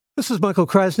This is Michael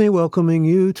Krasny welcoming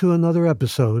you to another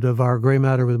episode of our Gray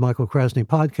Matter with Michael Krasny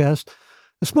podcast.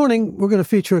 This morning, we're going to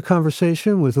feature a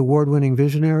conversation with award-winning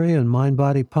visionary and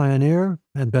mind-body pioneer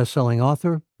and best-selling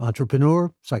author,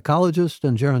 entrepreneur, psychologist,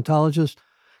 and gerontologist,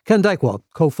 Ken Dychtwald,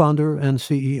 co-founder and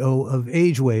CEO of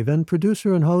AgeWave and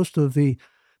producer and host of the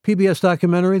PBS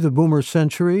documentary, The Boomer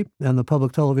Century, and the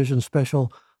public television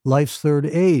special, Life's Third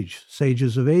Age,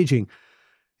 Sages of Aging.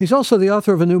 He's also the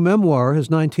author of a new memoir, his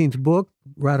 19th book,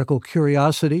 Radical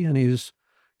Curiosity, and he's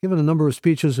given a number of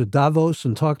speeches at Davos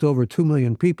and talked to over 2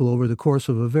 million people over the course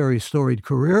of a very storied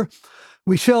career.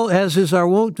 We shall, as is our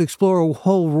wont, explore a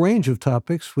whole range of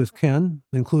topics with Ken,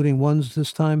 including ones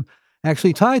this time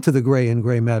actually tied to the gray and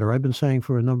gray matter. I've been saying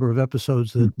for a number of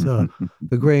episodes that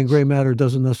the gray and gray matter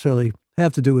doesn't necessarily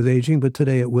have to do with aging, but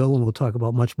today it will, and we'll talk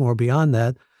about much more beyond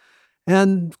that.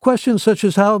 And questions such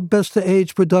as how best to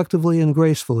age productively and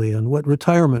gracefully, and what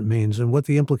retirement means, and what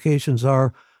the implications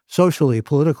are socially,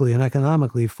 politically, and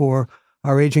economically for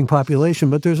our aging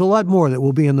population. But there's a lot more that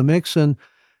will be in the mix, and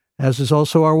as is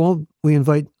also our wont, we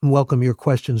invite and welcome your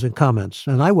questions and comments.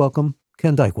 And I welcome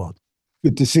Ken Dychtwald.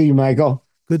 Good to see you, Michael.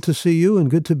 Good to see you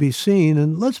and good to be seen.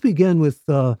 And let's begin with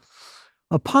a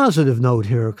positive note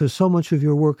here, because so much of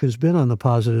your work has been on the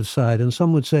positive side. And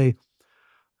some would say,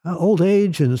 old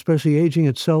age, and especially aging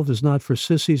itself, is not for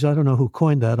sissies. I don't know who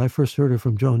coined that. I first heard it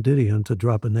from Joan Didion, to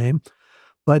drop a name.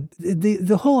 But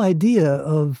the whole idea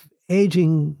of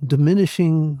aging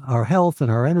diminishing our health and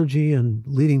our energy and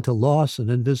leading to loss and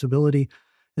invisibility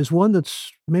is one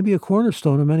that's maybe a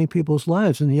cornerstone of many people's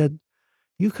lives. And yet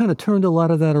you've kind of turned a lot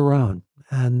of that around.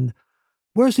 And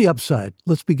where's the upside?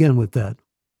 Let's begin with that.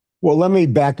 Well, let me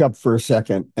back up for a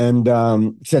second and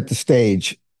set the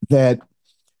stage that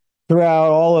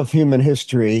throughout all of human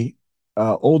history,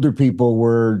 older people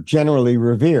were generally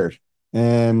revered.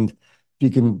 And you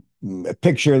can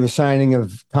picture the signing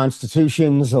of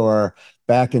constitutions, or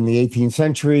back in the 18th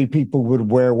century, people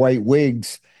would wear white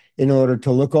wigs in order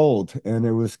to look old. And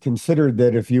it was considered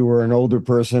that if you were an older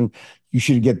person, you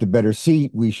should get the better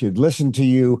seat. We should listen to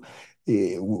you.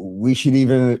 We should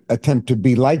even attempt to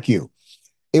be like you.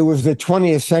 It was the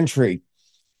 20th century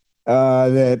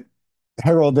that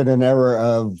heralded an era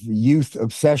of youth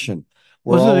obsession.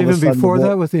 Wasn't it even before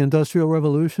that with the Industrial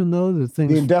Revolution, though?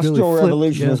 The Industrial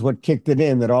Revolution is what kicked it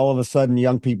in, that all of a sudden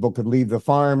young people could leave the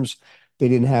farms. They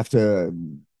didn't have to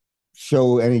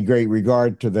show any great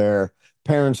regard to their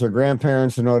parents or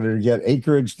grandparents in order to get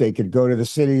acreage. They could go to the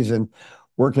cities and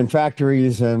work in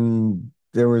factories, and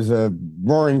there was a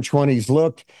roaring 20s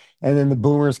look. And then the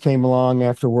boomers came along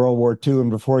after World War II, and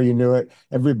before you knew it,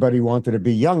 everybody wanted to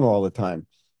be young all the time.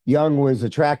 Young was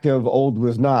attractive, old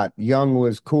was not. Young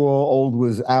was cool, old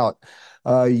was out.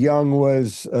 Young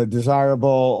was desirable,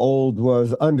 old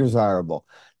was undesirable.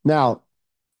 Now,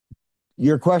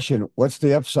 your question, what's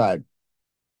the upside?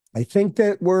 I think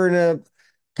that we're in a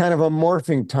kind of a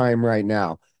morphing time right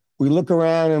now. We look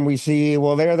around and we see,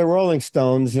 well, they're the Rolling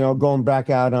Stones, going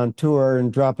back out on tour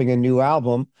and dropping a new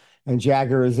album, and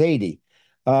Jagger is 80.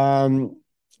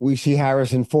 We see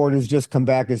Harrison Ford has just come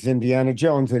back as Indiana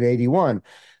Jones at 81.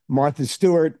 Martha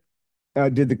Stewart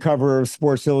did the cover of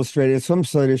Sports Illustrated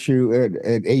swimsuit issue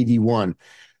at 81.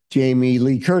 Jamie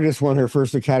Lee Curtis won her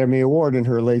first Academy Award in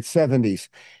her late 70s.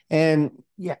 And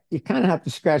yeah, you kind of have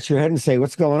to scratch your head and say,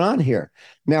 what's going on here?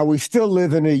 Now, we still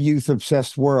live in a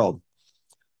youth-obsessed world.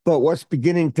 But what's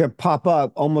beginning to pop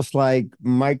up, almost like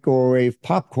microwave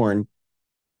popcorn,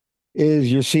 is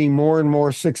you're seeing more and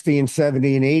more 60 and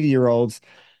 70 and 80-year-olds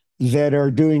that are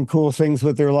doing cool things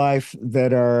with their life,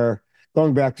 that are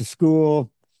going back to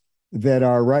school, that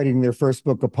are writing their first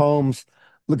book of poems.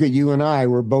 Look at you and I.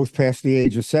 We're both past the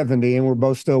age of 70, and we're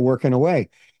both still working away.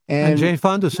 And Jane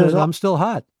Fonda says, I'm still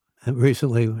hot,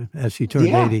 recently, as she turned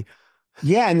 80.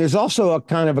 Yeah, and there's also a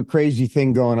kind of a crazy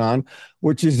thing going on,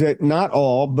 which is that not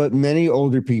all, but many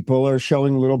older people are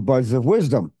showing little buds of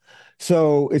wisdom.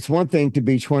 So it's one thing to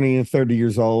be 20 and 30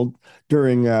 years old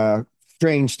during a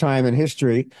strange time in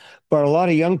history, but a lot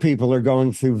of young people are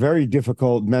going through very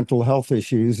difficult mental health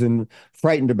issues and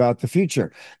frightened about the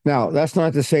future. Now, that's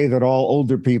not to say that all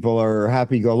older people are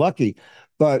happy-go-lucky,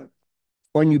 but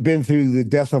when you've been through the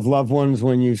death of loved ones,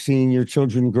 when you've seen your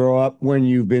children grow up, when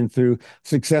you've been through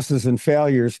successes and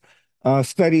failures,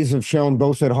 studies have shown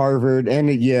both at Harvard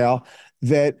and at Yale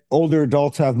that older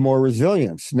adults have more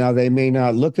resilience. Now, they may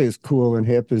not look as cool and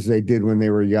hip as they did when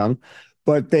they were young,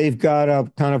 but they've got a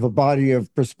kind of a body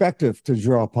of perspective to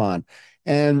draw upon.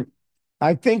 And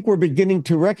I think we're beginning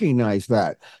to recognize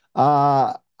that.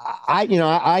 I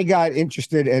got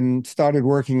interested and started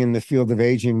working in the field of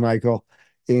aging, Michael,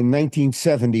 in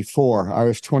 1974. I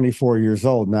was 24 years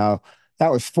old. Now,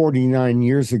 That was 49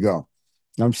 years ago.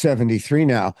 I'm 73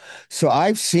 now. So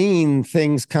I've seen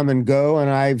things come and go, and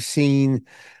I've seen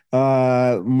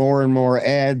more and more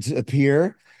ads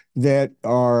appear that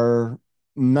are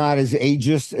not as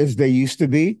ageist as they used to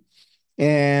be.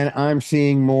 And I'm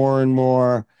seeing more and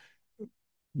more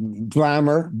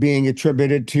glamour being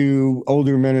attributed to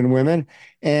older men and women.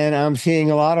 And I'm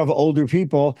seeing a lot of older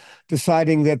people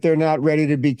deciding that they're not ready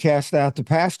to be cast out to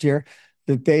pasture,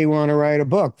 that they want to write a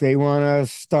book. They want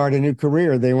to start a new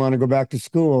career. They want to go back to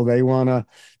school. They want to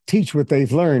teach what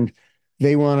they've learned.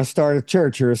 They want to start a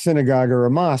church or a synagogue or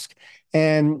a mosque.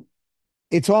 And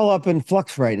it's all up in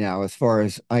flux right now, as far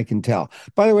as I can tell.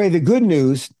 By the way, the good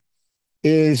news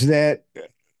is that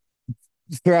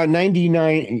throughout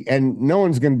 99, and no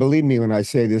one's going to believe me when I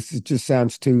say this, it just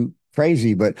sounds too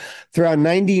crazy, but throughout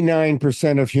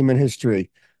 99% of human history,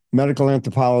 medical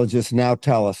anthropologists now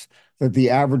tell us that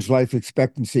the average life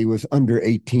expectancy was under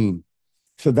 18.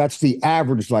 So that's the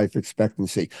average life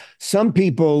expectancy. Some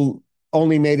people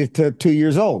only made it to 2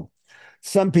 years old.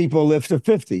 Some people lived to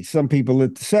 50. Some people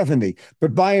lived to 70.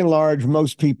 But by and large,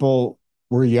 most people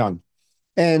were young.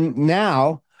 And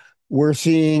now we're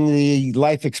seeing the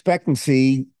life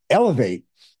expectancy elevate.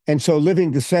 And so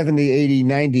living to 70, 80,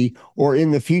 90, or in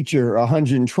the future,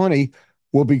 120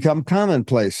 will become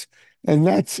commonplace. And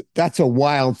that's a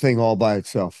wild thing all by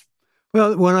itself.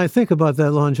 Well, when I think about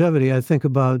that longevity, I think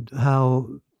about how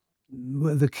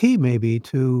the key maybe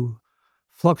to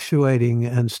fluctuating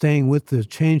and staying with the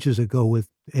changes that go with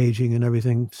aging and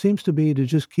everything seems to be to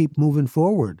just keep moving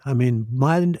forward. I mean,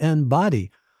 mind and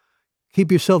body.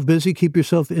 Keep yourself busy, keep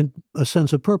yourself in a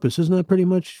sense of purpose. Isn't that pretty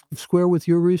much square with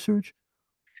your research?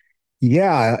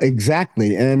 Yeah,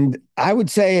 exactly. And I would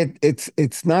say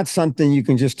it's not something you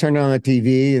can just turn on the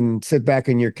TV and sit back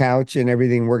on your couch and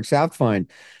everything works out fine.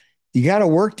 You got to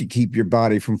work to keep your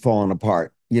body from falling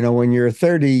apart. You know, when you're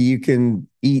 30, you can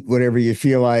eat whatever you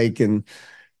feel like and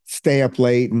stay up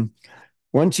late. And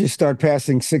once you start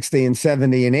passing 60 and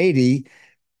 70 and 80,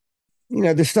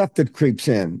 the stuff that creeps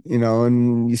in,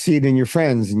 and you see it in your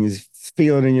friends and you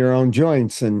feel it in your own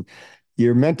joints and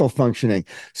your mental functioning.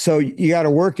 So you got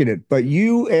to work at it. But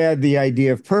you add the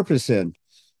idea of purpose in.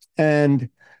 And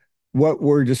what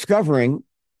we're discovering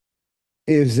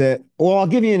is that, well, I'll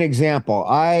give you an example.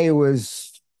 I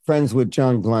was friends with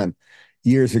John Glenn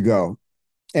years ago.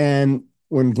 And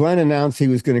when Glenn announced he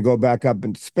was going to go back up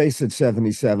into space at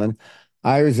 77,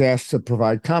 I was asked to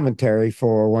provide commentary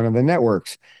for one of the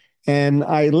networks. And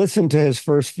I listened to his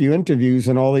first few interviews,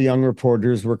 and all the young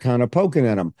reporters were kind of poking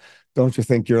at him. Don't you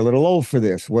think you're a little old for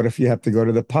this? What if you have to go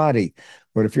to the potty?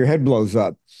 What if your head blows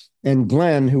up? And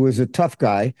Glenn, who was a tough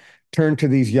guy, turned to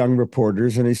these young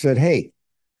reporters and he said, "Hey,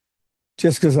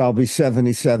 just because I'll be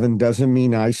 77 doesn't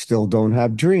mean I still don't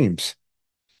have dreams."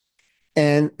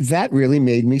 And that really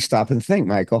made me stop and think,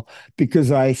 Michael,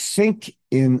 because I think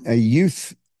in a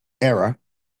youth era,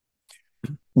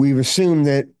 we've assumed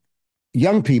that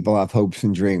young people have hopes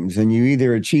and dreams, and you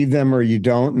either achieve them or you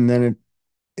don't, and then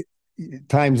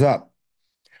time's up.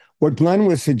 What Glenn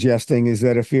was suggesting is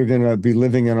that if you're going to be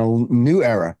living in a new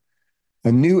era,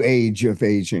 a new age of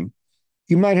aging,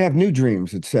 you might have new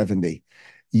dreams at 70.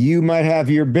 You might have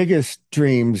your biggest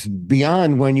dreams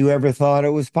beyond when you ever thought it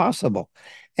was possible.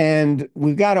 And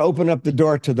we've got to open up the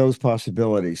door to those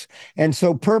possibilities. And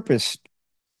so purpose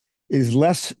is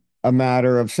less a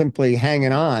matter of simply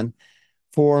hanging on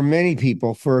for many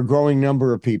people, for a growing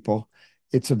number of people.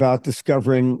 It's about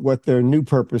discovering what their new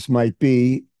purpose might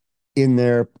be in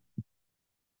their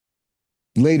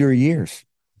later years.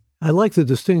 I like the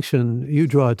distinction you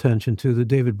draw attention to that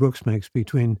David Brooks makes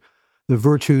between the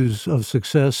virtues of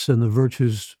success and the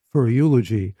virtues for a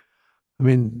eulogy. I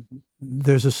mean,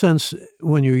 there's a sense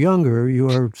when you're younger, you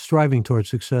are striving towards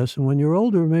success. And when you're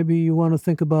older, maybe you want to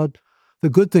think about the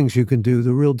good things you can do,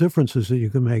 the real differences that you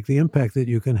can make, the impact that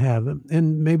you can have,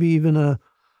 and maybe even a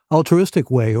altruistic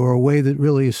way or a way that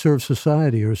really serves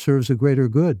society or serves a greater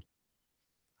good.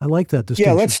 I like that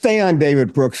distinction. Yeah, let's stay on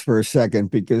David Brooks for a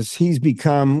second because he's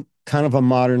become kind of a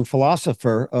modern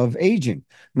philosopher of aging.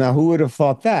 Now, who would have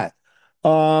thought that?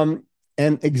 And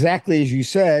exactly as you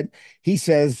said, he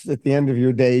says at the end of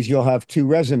your days, you'll have two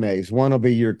resumes. One will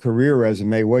be your career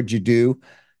resume. What'd you do?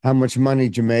 How much money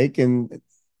did you make? And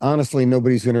honestly,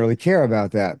 nobody's going to really care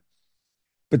about that.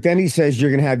 But then he says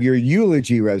you're going to have your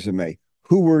eulogy resume.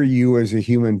 Who were you as a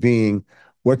human being?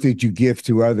 What did you give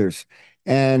to others?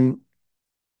 And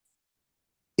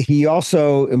he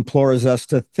also implores us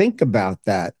to think about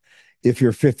that if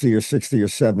you're 50 or 60 or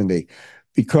 70,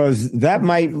 because that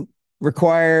might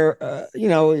require,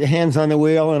 hands on the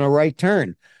wheel and a right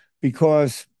turn,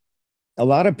 because a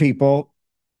lot of people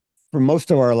for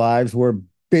most of our lives, we're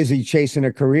busy chasing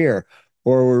a career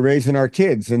or we're raising our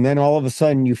kids. And then all of a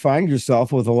sudden you find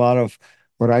yourself with a lot of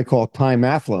what I call time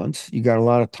affluence. You got a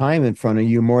lot of time in front of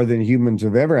you, more than humans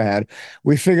have ever had.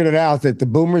 We figured it out that the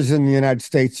boomers in the United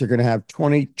States are going to have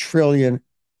 20 trillion,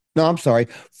 no, I'm sorry,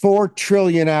 4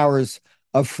 trillion hours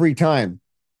of free time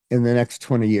in the next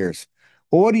 20 years.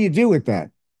 Well, what do you do with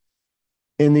that?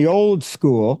 In the old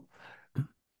school,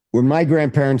 when my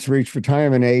grandparents reached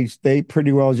retirement age, they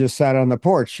pretty well just sat on the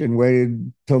porch and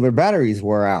waited till their batteries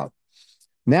wore out.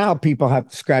 Now people have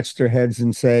to scratch their heads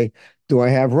and say, do I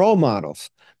have role models?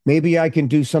 Maybe I can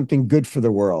do something good for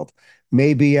the world.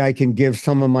 Maybe I can give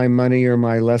some of my money or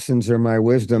my lessons or my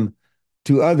wisdom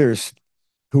to others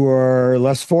who are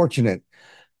less fortunate.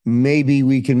 Maybe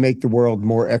we can make the world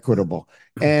more equitable.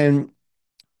 And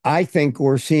I think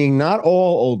we're seeing not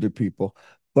all older people,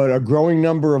 but a growing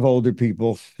number of older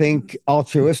people think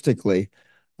altruistically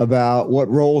about what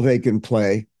role they can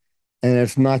play. And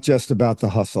it's not just about the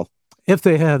hustle. If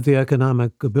they have the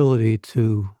economic ability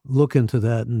to look into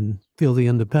that and feel the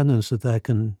independence that that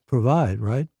can provide,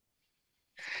 right?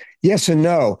 Yes and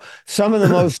no. Some of the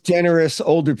most generous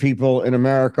older people in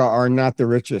America are not the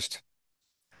richest.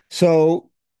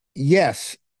 So,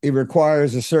 yes, it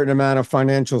requires a certain amount of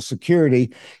financial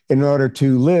security in order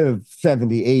to live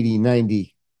 70, 80,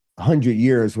 90, 100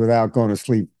 years without going to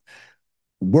sleep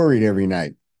worried every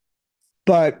night.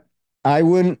 But I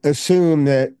wouldn't assume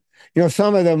that,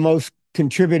 some of the most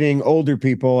contributing older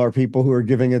people are people who are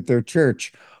giving at their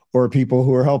church, or people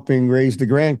who are helping raise the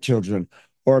grandchildren,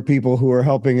 or people who are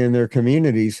helping in their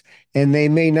communities, and they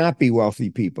may not be wealthy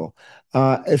people.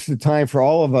 It's the time for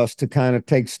all of us to kind of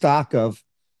take stock of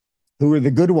who are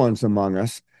the good ones among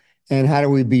us and how do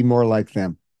we be more like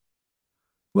them.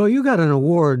 Well, you got an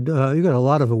award. You got a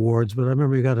lot of awards, but I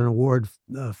remember you got an award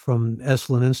from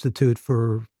Esalen Institute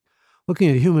for looking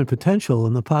at human potential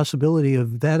and the possibility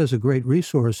of that as a great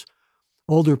resource.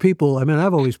 Older people, I mean,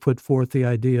 I've always put forth the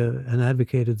idea and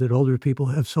advocated that older people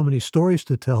have so many stories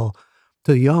to tell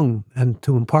to young and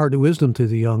to impart wisdom to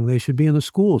the young. They should be in the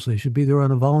schools. They should be there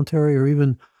on a voluntary or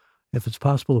even, if it's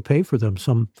possible, to pay for them,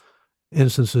 some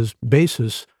instances,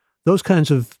 basis. Those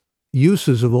kinds of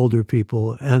uses of older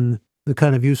people and the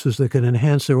kind of uses that can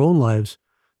enhance their own lives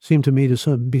seem to me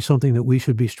to be something that we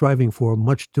should be striving for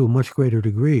to a much greater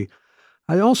degree.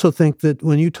 I also think that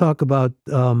when you talk about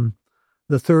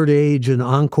the third age and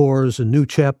encores and new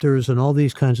chapters and all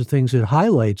these kinds of things, it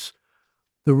highlights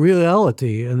the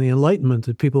reality and the enlightenment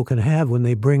that people can have when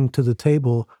they bring to the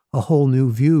table a whole new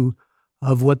view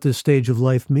of what this stage of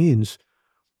life means.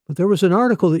 But there was an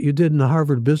article that you did in the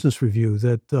Harvard Business Review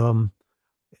that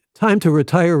time to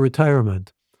retire,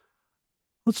 retirement.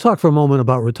 Let's talk for a moment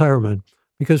about retirement,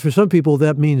 because for some people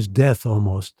that means death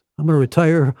almost. I'm going to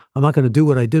retire. I'm not going to do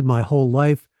what I did my whole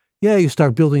life. Yeah, you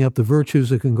start building up the virtues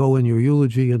that can go in your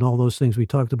eulogy and all those things we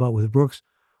talked about with Brooks.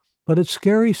 But it's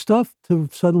scary stuff to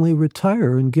suddenly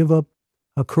retire and give up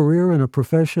a career and a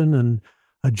profession and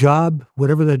a job,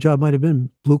 whatever that job might have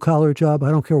been, blue-collar job, I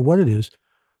don't care what it is,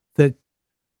 that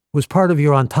was part of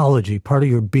your ontology, part of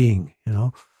your being,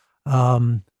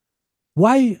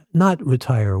 Why not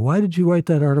retire? Why did you write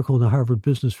that article in the Harvard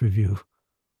Business Review?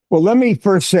 Well, let me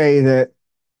first say that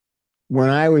when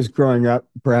I was growing up,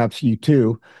 perhaps you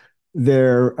too,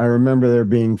 I remember there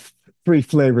being 3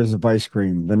 flavors of ice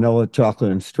cream: vanilla,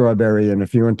 chocolate, and strawberry. And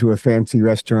if you went to a fancy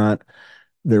restaurant,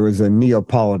 there was a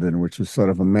Neapolitan, which was sort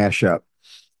of a mashup.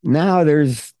 Now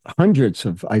there's hundreds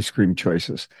of ice cream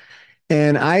choices.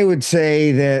 And I would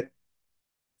say that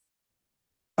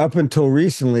up until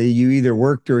recently, you either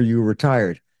worked or you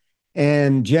retired.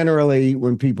 And generally,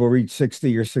 when people reach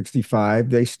 60 or 65,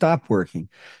 they stop working.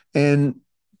 And,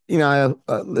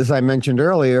 as I mentioned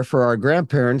earlier, for our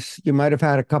grandparents, you might have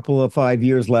had a couple of 5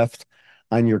 years left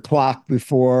on your clock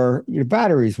before your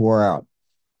batteries wore out.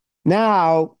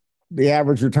 Now, the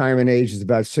average retirement age is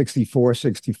about 64,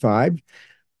 65.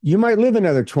 You might live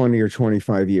another 20 or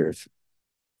 25 years.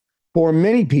 For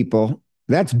many people,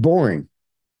 that's boring.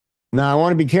 Now, I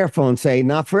want to be careful and say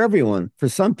not for everyone. For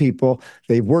some people,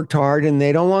 they've worked hard and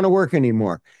they don't want to work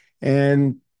anymore.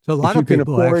 And so a lot of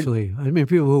people, actually, I mean,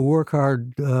 people who work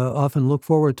hard often look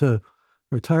forward to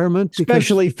retirement.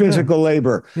 Especially physical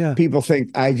labor. Yeah. People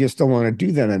think, I just don't want to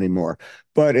do that anymore.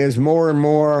 But as more and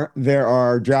more there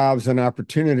are jobs and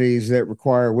opportunities that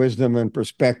require wisdom and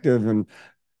perspective and,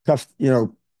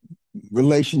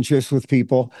 relationships with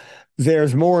people,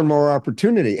 there's more and more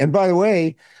opportunity. And by the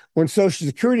way, when Social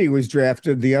Security was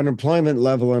drafted, the unemployment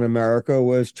level in America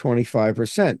was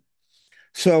 25%.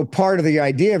 So part of the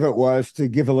idea of it was to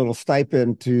give a little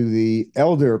stipend to the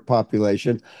elder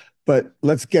population, but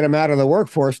let's get them out of the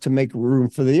workforce to make room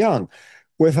for the young.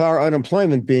 With our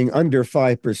unemployment being under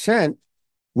 5%,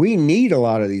 we need a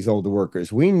lot of these older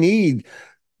workers. We need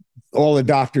all the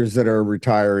doctors that are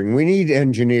retiring. We need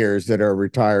engineers that are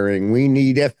retiring. We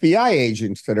need FBI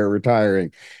agents that are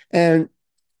retiring. And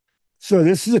so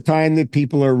this is a time that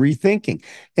people are rethinking.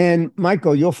 And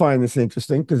Michael, you'll find this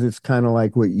interesting because it's kind of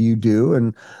like what you do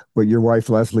and what your wife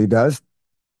Leslie does.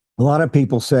 A lot of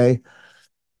people say,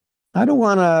 I don't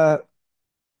want to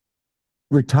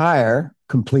retire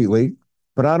completely,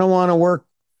 but I don't want to work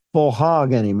full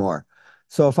hog anymore.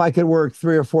 So if I could work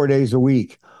 3 or 4 days a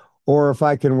week, or if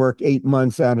I can work 8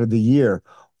 months out of the year,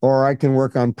 or I can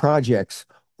work on projects,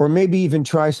 or maybe even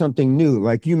try something new.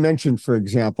 Like you mentioned, for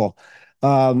example,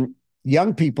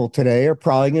 young people today are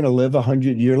probably going to live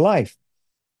 100-year life.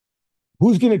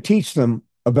 Who's going to teach them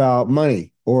about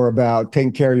money or about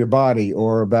taking care of your body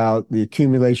or about the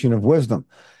accumulation of wisdom?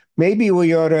 Maybe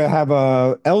we ought to have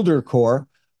a elder corps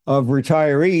of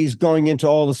retirees going into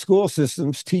all the school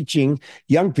systems teaching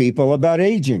young people about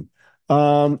aging.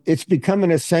 It's become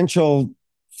an essential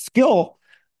skill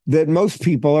that most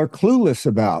people are clueless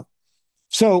about.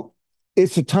 So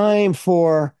it's a time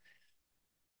for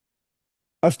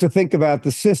us to think about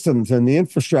the systems and the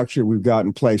infrastructure we've got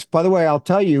in place. By the way, I'll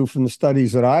tell you from the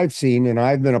studies that I've seen and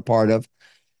I've been a part of,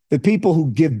 the people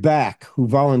who give back, who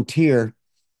volunteer,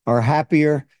 are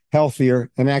happier, healthier,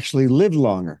 and actually live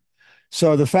longer.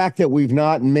 So the fact that we've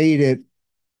not made it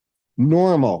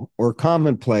normal or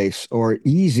commonplace or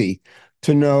easy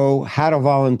to know how to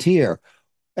volunteer.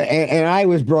 And I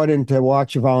was brought in to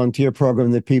watch a volunteer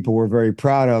program that people were very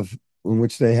proud of, in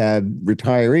which they had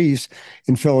retirees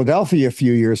in Philadelphia a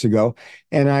few years ago.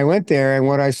 And I went there, and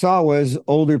what I saw was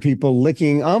older people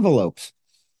licking envelopes.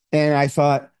 And I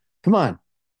thought, come on,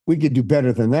 we could do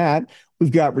better than that.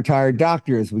 We've got retired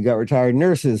doctors, we got retired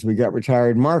nurses, we got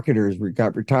retired marketers, we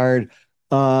got retired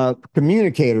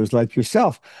communicators like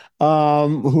yourself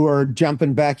who are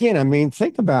jumping back in. I mean,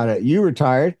 think about it. You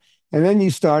retired and then you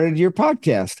started your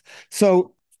podcast.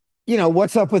 So,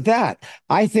 what's up with that?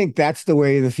 I think that's the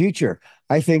way of the future.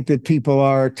 I think that people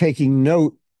are taking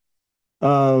note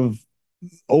of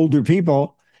older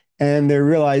people and they're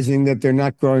realizing that they're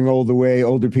not growing old the way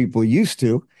older people used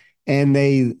to, and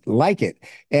they like it.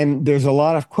 And there's a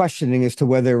lot of questioning as to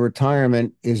whether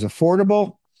retirement is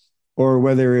affordable or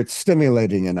whether it's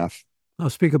stimulating enough. I'll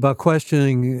speak about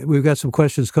questioning. We've got some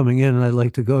questions coming in, and I'd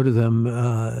like to go to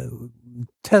them.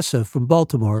 Tessa from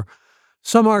Baltimore.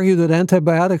 Some argue that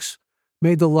antibiotics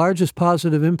made the largest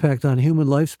positive impact on human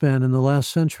lifespan in the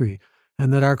last century,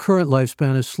 and that our current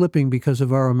lifespan is slipping because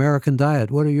of our American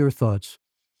diet. What are your thoughts?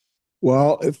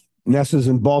 Well, if Nessa's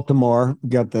in Baltimore,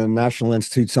 got the National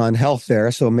Institutes on Health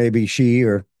there, so maybe she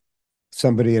or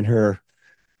somebody in her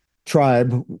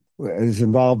tribe is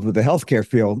involved with the healthcare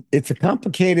field. It's a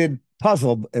complicated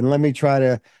puzzle, and let me try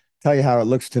to tell you how it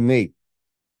looks to me.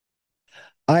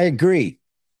 I agree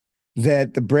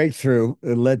that the breakthrough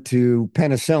that led to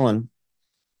penicillin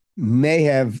may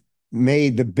have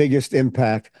made the biggest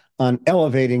impact on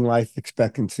elevating life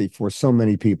expectancy for so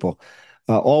many people.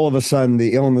 All of a sudden,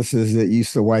 the illnesses that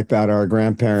used to wipe out our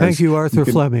grandparents. Thank you, Arthur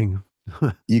Fleming.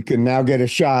 You can now get a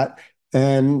shot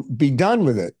and be done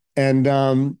with it. And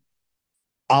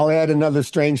I'll add another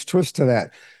strange twist to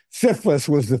that. Syphilis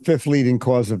was the fifth leading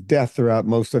cause of death throughout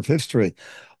most of history,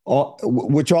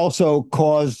 which also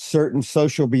caused certain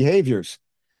social behaviors.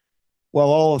 Well,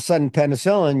 all of a sudden,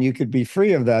 penicillin, you could be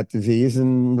free of that disease,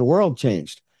 and the world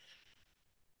changed.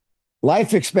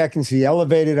 Life expectancy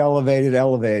elevated,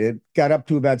 got up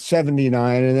to about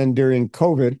 79. And then during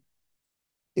COVID,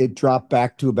 it dropped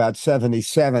back to about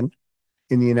 77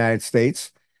 in the United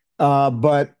States.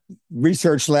 But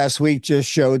research last week just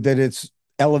showed that it's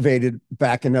elevated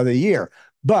back another year.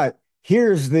 But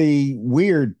here's the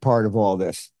weird part of all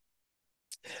this.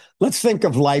 Let's think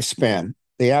of lifespan,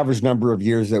 the average number of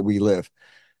years that we live.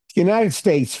 The United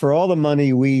States, for all the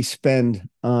money we spend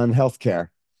on healthcare,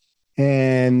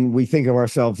 and we think of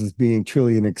ourselves as being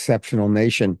truly an exceptional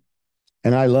nation.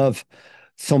 And I love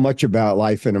so much about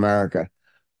life in America.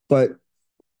 But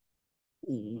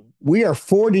we are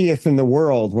 40th in the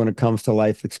world when it comes to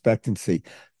life expectancy.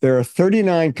 There are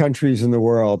 39 countries in the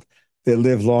world that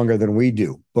live longer than we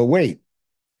do. But wait,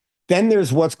 then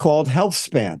there's what's called health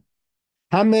span.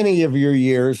 How many of your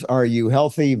years are you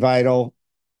healthy, vital,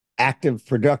 active,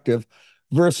 productive,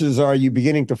 versus are you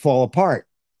beginning to fall apart?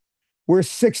 We're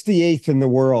 68th in the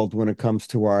world when it comes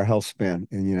to our health span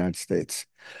in the United States.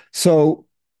 So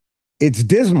it's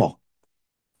dismal.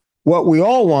 What we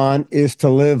all want is to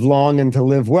live long and to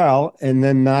live well, and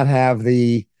then not have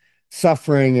the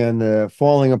suffering and the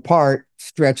falling apart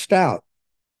stretched out.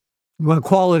 Well,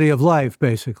 quality of life,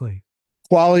 basically.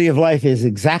 Quality of life is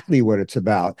exactly what it's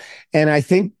about. And I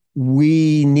think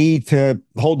we need to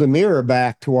hold a mirror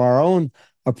back to our own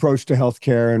approach to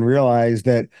healthcare and realize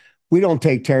that we don't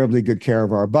take terribly good care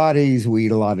of our bodies. We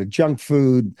eat a lot of junk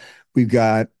food. We've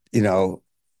got,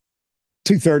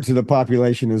 2/3 of the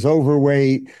population is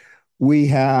overweight. We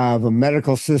have a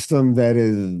medical system that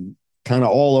is kind of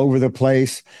all over the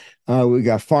place. We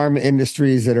got pharma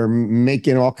industries that are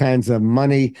making all kinds of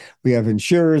money. We have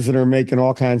insurers that are making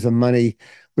all kinds of money.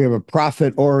 We have a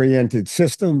profit-oriented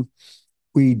system.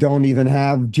 We don't even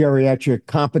have geriatric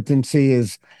competency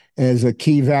as a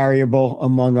key variable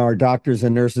among our doctors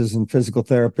and nurses and physical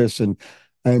therapists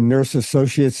and nurse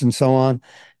associates and so on.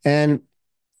 And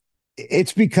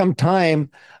it's become time,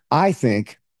 I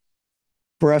think,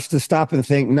 for us to stop and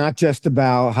think not just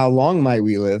about how long might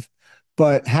we live,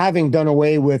 but having done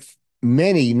away with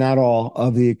many, not all,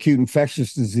 of the acute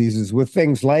infectious diseases with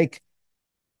things like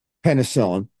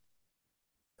penicillin.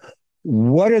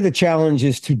 What are the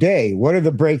challenges today? What are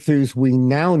the breakthroughs we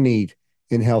now need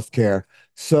in healthcare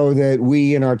so that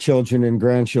we and our children and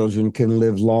grandchildren can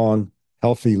live long,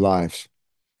 healthy lives?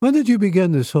 When did you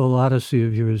begin this whole odyssey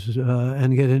of yours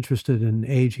and get interested in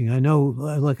aging? I know,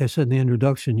 like I said in the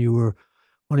introduction,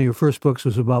 one of your first books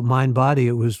was about mind body.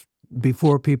 It was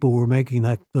before people were making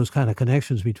those kind of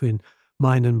connections between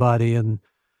mind and body. And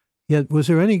yet, was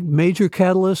there any major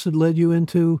catalyst that led you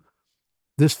into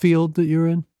this field that you're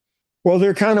in? Well,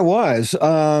 there kind of was.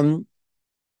 I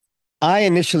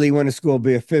initially went to school to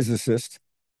be a physicist.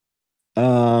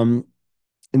 Um,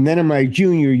 and then in my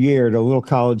junior year at a little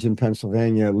college in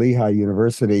Pennsylvania, Lehigh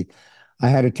University, I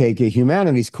had to take a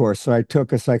humanities course. So I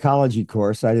took a psychology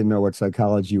course. I didn't know what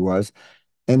psychology was.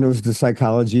 And it was the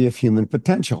psychology of human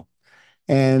potential.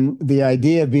 And the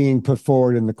idea being put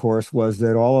forward in the course was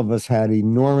that all of us had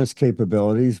enormous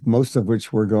capabilities, most of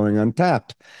which were going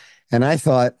untapped. And I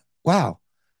thought, wow,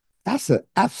 that's an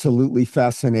absolutely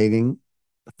fascinating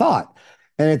thought.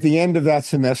 And at the end of that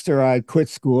semester, I quit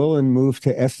school and moved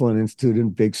to Esalen Institute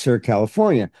in Big Sur,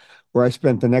 California, where I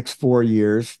spent the next 4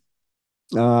 years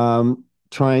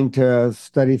trying to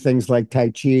study things like Tai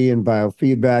Chi and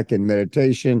biofeedback and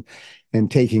meditation and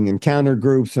taking encounter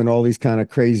groups and all these kind of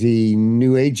crazy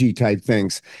new agey type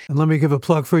things. And let me give a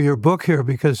plug for your book here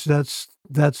because that's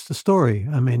the story.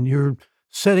 I mean, you're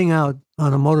setting out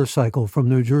on a motorcycle from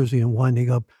New Jersey and winding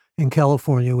up in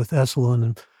California with Esalen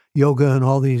and yoga and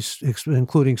all these,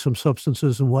 including some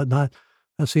substances and whatnot.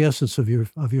 That's the essence of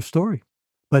your story.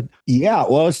 But yeah,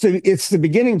 well, it's the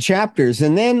beginning chapters,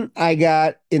 and then I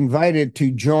got invited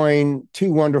to join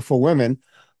two wonderful women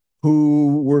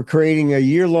who were creating a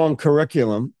year-long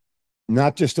curriculum,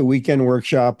 not just a weekend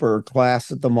workshop or a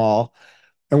class at the mall.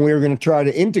 And we were going to try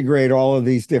to integrate all of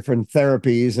these different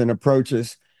therapies and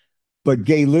approaches. But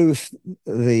Gay Luce,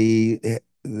 the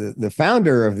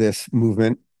founder of this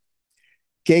movement,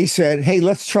 Gay said, hey,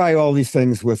 let's try all these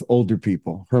things with older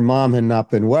people. Her mom had not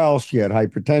been well. She had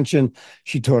hypertension.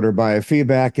 She taught her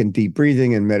biofeedback and deep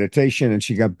breathing and meditation, and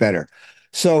she got better.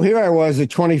 So here I was, a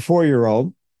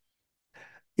 24-year-old,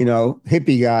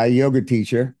 hippie guy, yoga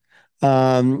teacher.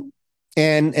 And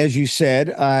as you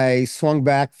said, I swung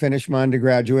back, finished my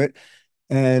undergraduate,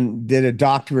 and did a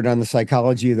doctorate on the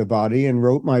psychology of the body and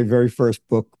wrote my very first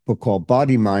book called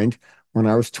Body Mind when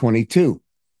I was 22.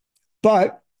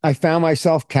 But I found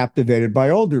myself captivated by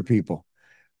older people.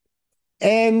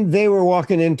 And they were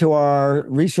walking into our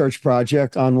research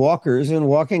project on walkers and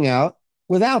walking out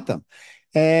without them.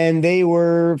 And they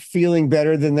were feeling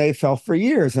better than they felt for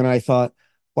years. And I thought,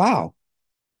 wow,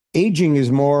 aging is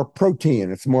more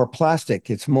protein, it's more plastic,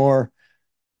 it's more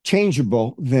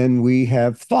changeable than we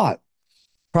have thought.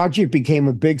 Project became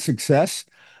a big success.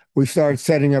 We started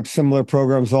setting up similar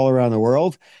programs all around the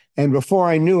world. And before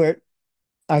I knew it,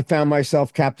 I found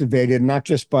myself captivated not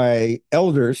just by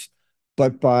elders,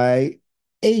 but by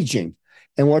aging.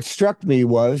 And what struck me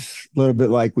was a little bit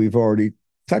like we've already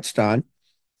touched on,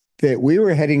 that we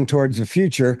were heading towards a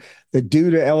future that, due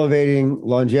to elevating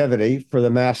longevity for the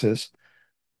masses,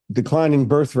 declining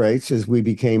birth rates as we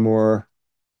became more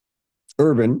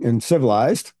urban and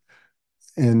civilized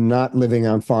and not living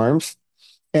on farms,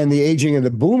 and the aging of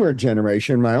the boomer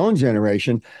generation, my own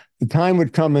generation, the time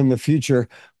would come in the future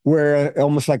where,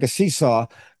 almost like a seesaw,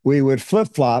 we would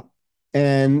flip-flop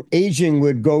and aging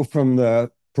would go from the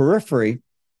periphery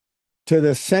to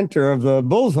the center of the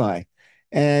bullseye.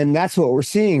 And that's what we're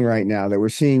seeing right now, that we're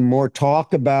seeing more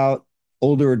talk about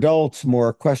older adults,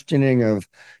 more questioning of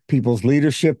people's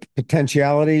leadership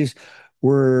potentialities.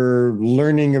 We're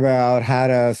learning about how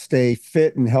to stay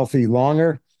fit and healthy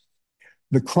longer.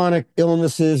 the chronic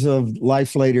illnesses of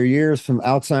life's later years, from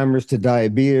Alzheimer's to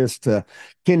diabetes to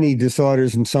kidney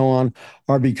disorders and so on,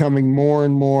 are becoming more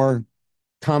and more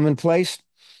commonplace.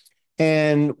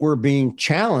 And we're being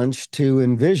challenged to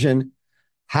envision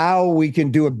how we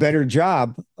can do a better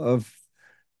job of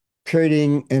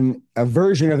creating a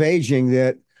version of aging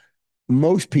that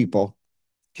most people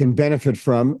can benefit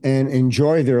from and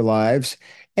enjoy their lives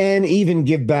and even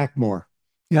give back more.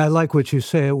 Yeah, I like what you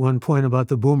say at one point about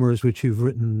the boomers, which you've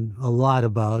written a lot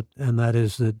about, and that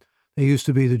is that they used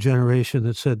to be the generation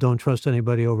that said, don't trust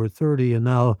anybody over 30, and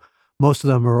now most of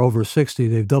them are over 60.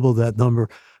 They've doubled that number.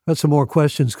 Got some more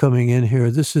questions coming in here.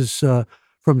 This is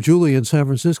from Julie in San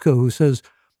Francisco, who says,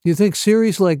 do you think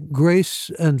series like Grace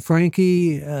and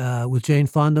Frankie with Jane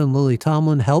Fonda and Lily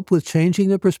Tomlin help with changing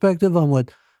the perspective on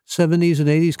what 70s and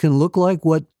 80s can look like?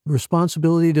 What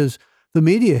responsibility does the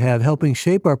media have helping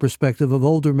shape our perspective of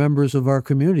older members of our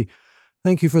community?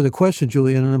 Thank you for the question,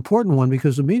 Julie, and an important one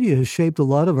because the media has shaped a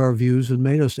lot of our views and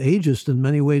made us ageist in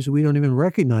many ways that we don't even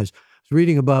recognize. I was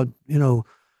reading about, the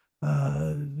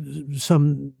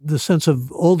sense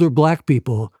of older Black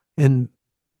people in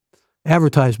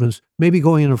advertisements, maybe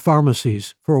going into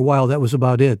pharmacies for a while. That was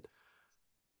about it.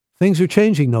 Things are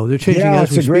changing, though. They're changing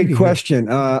as we speak. That's a great question.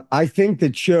 I think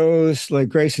that shows like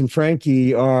Grace and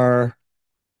Frankie are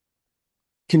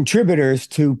contributors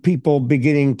to people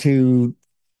beginning to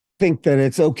think that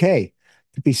it's okay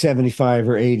to be 75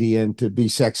 or 80 and to be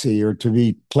sexy or to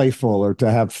be playful or to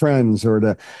have friends or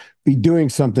to be doing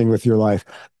something with your life.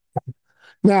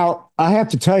 Now, I have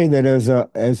to tell you that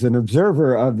as an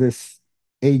observer of this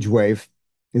age wave,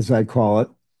 as I call it,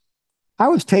 I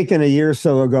was taken a year or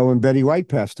so ago when Betty White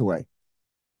passed away,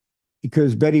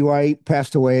 because Betty White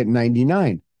passed away at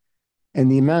 99.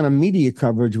 And the amount of media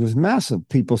coverage was massive.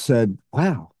 People said,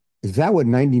 wow, is that what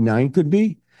 99 could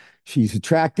be? She's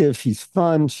attractive, she's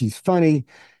fun, she's funny,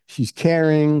 she's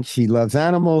caring, she loves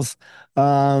animals.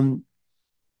 I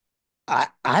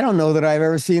don't know that I've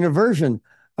ever seen a version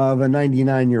of a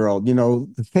 99-year-old.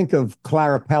 Think of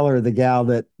Clara Peller, the gal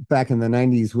that back in the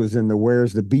 90s was in the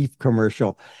Where's the Beef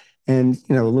commercial. And,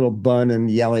 a little bun and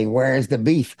yelling, where's the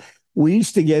beef? We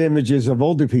used to get images of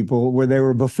older people where they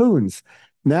were buffoons.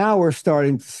 Now we're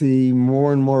starting to see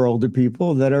more and more older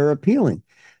people that are appealing.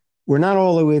 We're not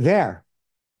all the way there,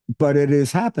 but it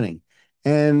is happening.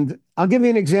 And I'll give you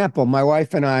an example. My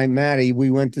wife and I, Maddie,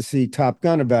 we went to see Top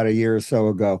Gun about a year or so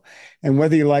ago. And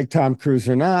whether you like Tom Cruise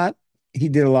or not, he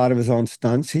did a lot of his own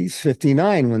stunts. He's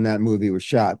 59 when that movie was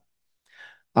shot.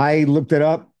 I looked it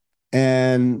up,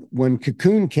 and when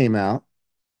Cocoon came out,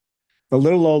 the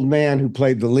little old man who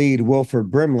played the lead,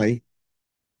 Wilford Brimley,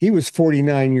 he was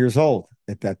 49 years old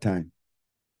at that time.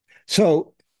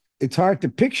 So it's hard to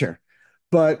picture,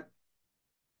 but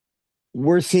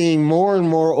we're seeing more and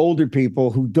more older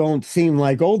people who don't seem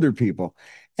like older people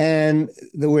and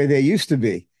the way they used to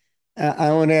be.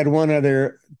 I want to add one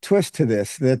other twist to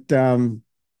this that, and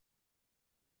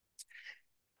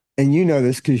you know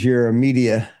this because you're a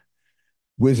media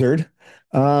wizard.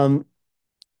 In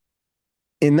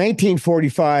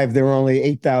 1945, there were only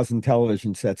 8,000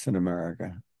 television sets in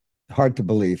America. Hard to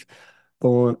believe.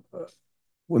 But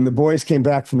when the boys came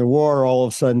back from the war, all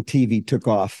of a sudden TV took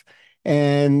off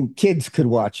and kids could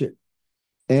watch it.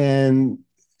 And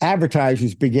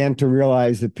advertisers began to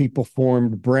realize that people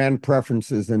formed brand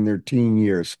preferences in their teen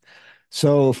years.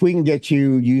 So if we can get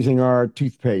you using our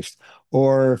toothpaste,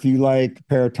 or if you like a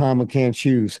pair of Tom McCann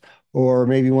shoes, or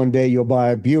maybe one day you'll buy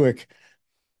a Buick,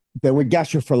 then we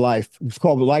got you for life. It's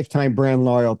called lifetime brand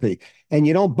loyalty. And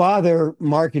you don't bother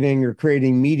marketing or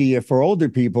creating media for older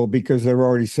people because they're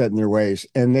already set in their ways.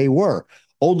 And they were.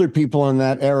 Older people in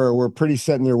that era were pretty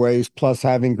set in their ways, plus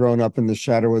having grown up in the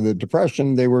shadow of the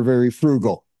Depression, they were very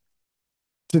frugal.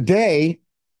 Today,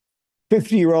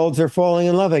 50-year-olds are falling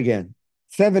in love again.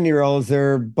 70-year-olds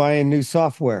are buying new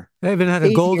software. They even had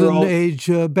a golden age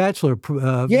bachelor.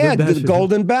 The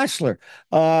golden bachelor.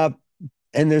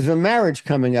 And there's a marriage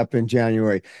coming up in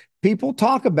January. People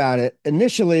talk about it.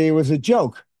 Initially, it was a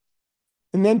joke.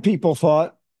 And then people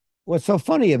thought, what's so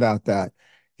funny about that?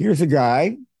 Here's a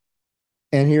guy,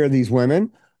 and here are these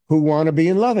women who want to be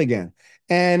in love again.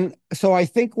 And so I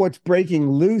think what's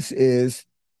breaking loose is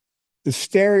the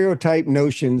stereotype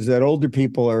notions that older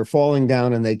people are falling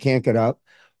down and they can't get up,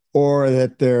 or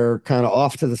that they're kind of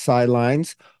off to the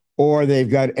sidelines, or they've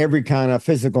got every kind of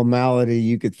physical malady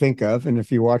you could think of. And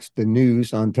if you watch the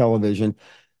news on television,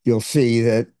 you'll see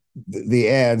that the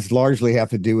ads largely have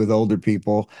to do with older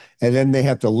people. And then they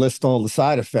have to list all the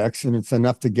side effects, and it's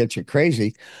enough to get you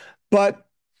crazy. But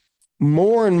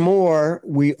more and more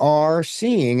we are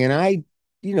seeing, and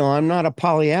I'm not a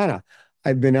Pollyanna.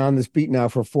 I've been on this beat now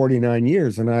for 49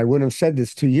 years, and I wouldn't have said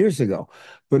this 2 years ago.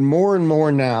 But more and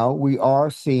more now, we are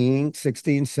seeing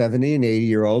 60 and 70 and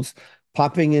 80-year-olds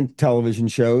popping into television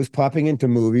shows, popping into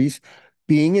movies,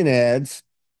 being in ads,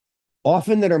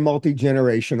 often that are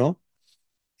multi-generational.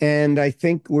 And I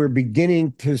think we're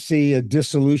beginning to see a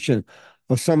dissolution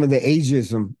of some of the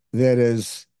ageism that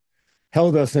has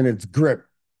held us in its grip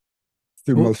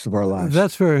through most of our lives.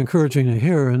 That's very encouraging to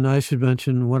hear. And I should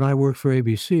mention, when I worked for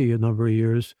ABC a number of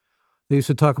years, they used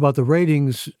to talk about the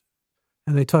ratings,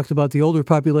 and they talked about the older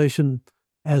population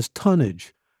as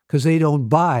tonnage because they don't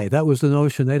buy. That was the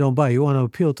notion. They don't buy. You want to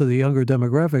appeal to the younger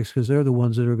demographics because they're the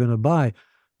ones that are going to buy.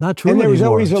 Not true anymore. And there was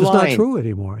always a line. It's just not true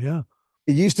anymore. Yeah.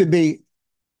 It used to be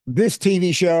this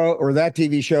TV show or that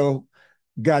TV show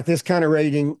got this kind of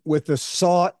rating with the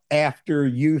sought after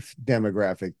youth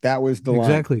demographic. That was the line.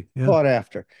 Exactly. Yeah. Sought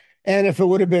after. And if it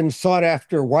would have been sought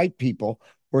after white people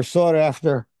or sought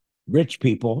after rich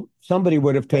people, somebody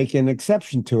would have taken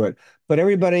exception to it. But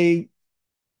everybody,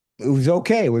 it was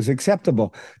okay. It was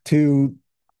acceptable to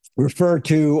refer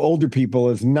to older people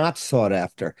as not sought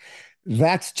after.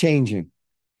 That's changing.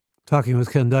 Talking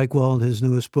with Ken Dychtwald, his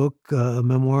newest book, a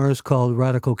memoir, is called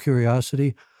Radical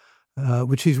Curiosity,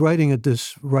 which he's writing at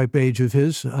this ripe age of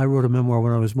his. I wrote a memoir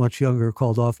when I was much younger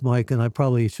called Off Mic, and I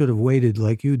probably should have waited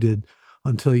like you did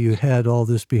until you had all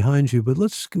this behind you. But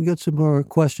let's get some more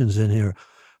questions in here.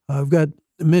 I've got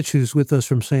Mitch, who's with us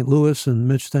from St. Louis. And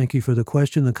Mitch, thank you for the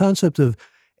question. The concept of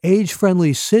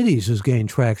age-friendly cities has gained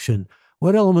traction.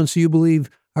 What elements do you believe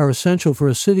are essential for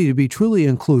a city to be truly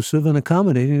inclusive and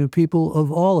accommodating to people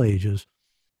of all ages?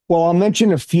 Well, I'll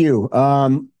mention a few.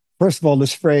 First of all,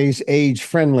 this phrase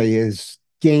age-friendly is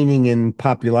gaining in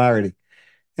popularity.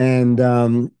 And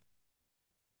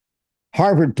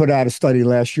Harvard put out a study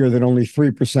last year that only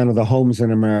 3% of the homes in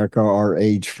America are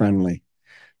age-friendly.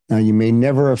 Now, you may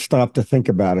never have stopped to think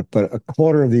about it, but a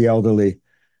quarter of the elderly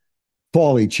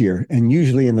fall each year, and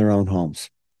usually in their own homes.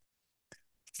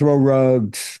 Throw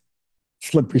rugs,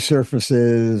 slippery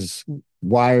surfaces,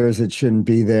 wires that shouldn't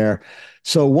be there.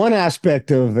 So one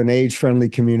aspect of an age-friendly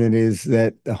community is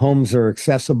that the homes are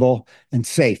accessible and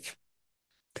safe.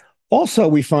 Also,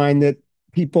 we find that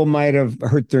people might have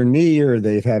hurt their knee or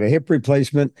they've had a hip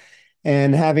replacement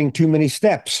and having too many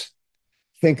steps.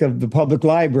 Think of the public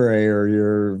library or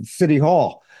your city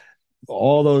hall.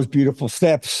 All those beautiful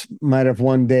steps might have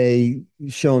one day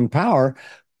shown power,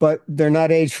 but they're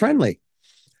not age-friendly.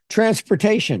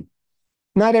 Transportation.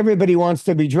 Not everybody wants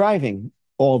to be driving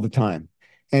all the time.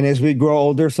 And as we grow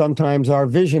older, sometimes our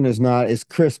vision is not as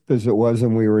crisp as it was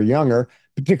when we were younger,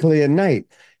 particularly at night.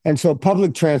 And so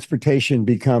public transportation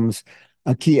becomes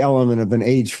a key element of an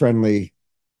age-friendly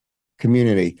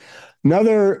community.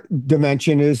 Another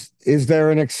dimension is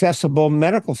there an accessible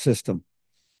medical system?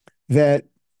 That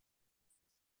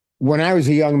when I was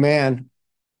a young man,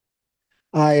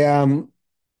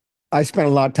 I spent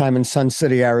a lot of time in Sun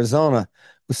City, Arizona.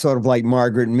 It was sort of like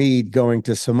Margaret Mead going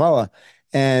to Samoa.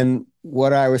 And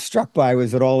what I was struck by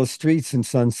was that all the streets in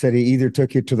Sun City either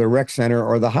took you to the rec center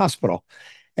or the hospital.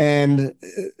 And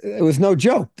it was no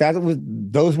joke.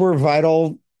 Those were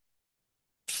vital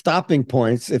stopping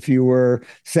points if you were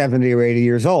 70 or 80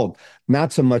 years old.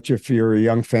 Not so much if you're a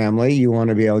young family, you want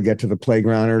to be able to get to the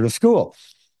playground or to school.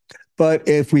 But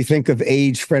if we think of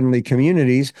age-friendly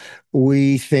communities,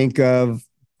 we think of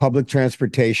public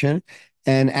transportation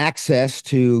and access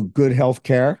to good health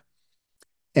care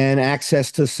and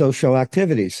access to social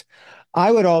activities.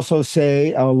 I would also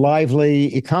say a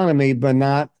lively economy, but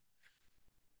not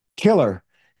killer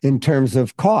in terms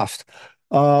of cost.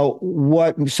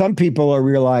 What some people are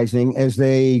realizing as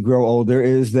they grow older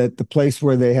is that the place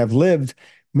where they have lived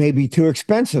may be too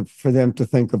expensive for them to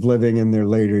think of living in their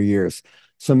later years.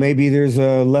 So maybe there's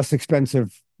a less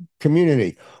expensive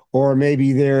community, or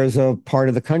maybe there's a part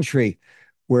of the country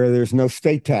where there's no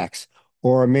state tax,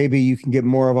 or maybe you can get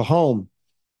more of a home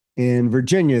in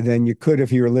Virginia than you could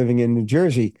if you were living in New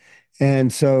Jersey.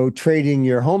 And so trading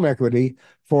your home equity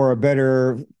for a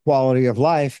better quality of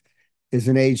life is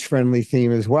an age-friendly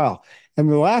theme as well. And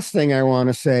the last thing I want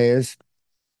to say is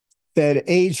that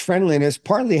age friendliness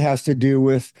partly has to do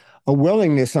with a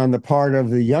willingness on the part of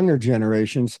the younger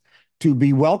generations to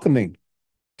be welcoming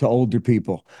to older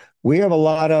people. We have a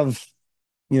lot of,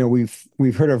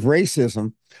 we've heard of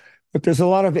racism, but there's a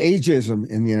lot of ageism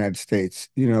in the United States.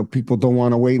 People don't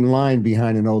want to wait in line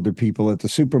behind an older people at the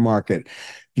supermarket.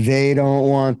 They don't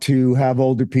want to have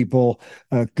older people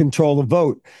control the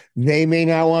vote. They may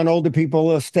not want older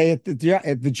people to stay at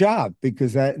the job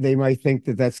because they might think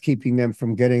that that's keeping them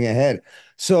from getting ahead.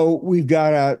 So we've got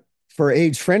to for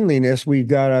age friendliness, we've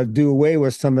got to do away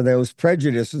with some of those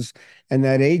prejudices and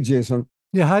that ageism.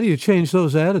 Yeah, how do you change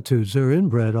those attitudes? They're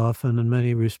inbred often in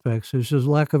many respects. There's just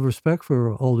lack of respect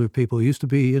for older people. It used to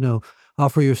be,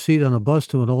 offer your seat on a bus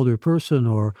to an older person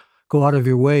or go out of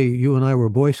your way. You and I were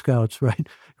Boy Scouts, right?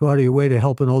 Go out of your way to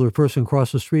help an older person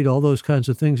cross the street. All those kinds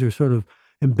of things are sort of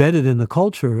embedded in the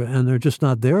culture, and they're just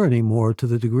not there anymore to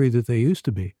the degree that they used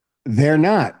to be. They're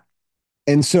not.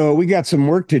 And so we got some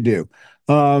work to do.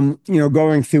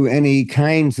 Going through any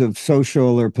kinds of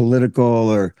social or political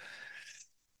or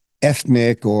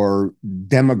ethnic or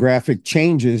demographic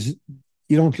changes,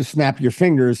 you don't just snap your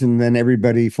fingers and then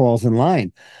everybody falls in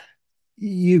line.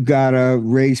 You've got to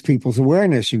raise people's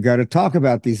awareness. You've got to talk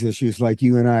about these issues like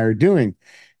you and I are doing.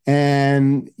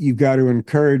 And you've got to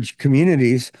encourage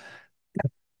communities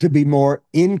to be more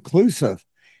inclusive.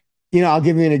 I'll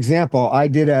give you an example. I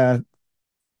did a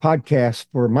podcast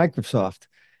for Microsoft,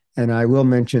 and I will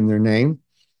mention their name.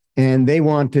 And they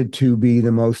wanted to be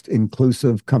the most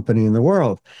inclusive company in the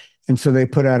world. And so they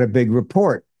put out a big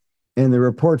report. And the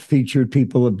report featured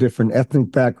people of different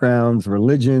ethnic backgrounds,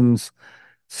 religions,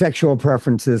 sexual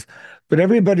preferences, but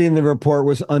everybody in the report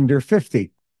was under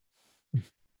 50.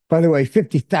 By the way,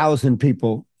 50,000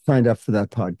 people signed up for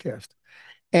that podcast.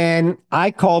 And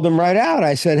I called them right out.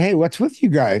 I said, hey, what's with you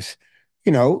guys?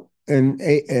 An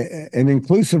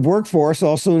inclusive workforce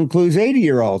also includes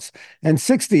 80-year-olds and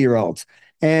 60-year-olds.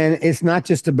 And it's not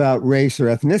just about race or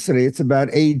ethnicity, it's about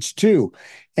age too.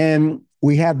 And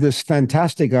we have this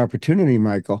fantastic opportunity,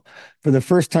 Michael, for the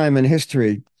first time in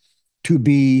history to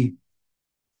be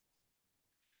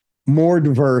more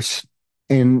diverse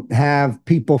and have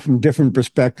people from different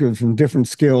perspectives and different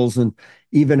skills, and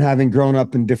even having grown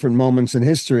up in different moments in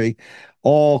history,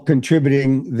 all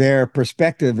contributing their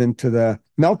perspective into the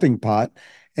melting pot.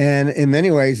 And in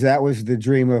many ways, that was the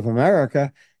dream of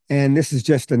America. And this is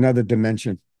just another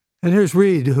dimension. And here's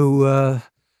Reed, who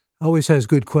always has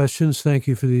good questions. Thank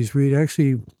you for these, Reed.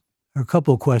 Actually, a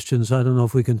couple of questions. I don't know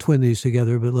if we can twin these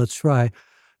together, but let's try.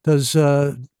 It's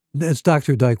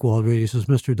Dr. Dychtwald, Reed. He says,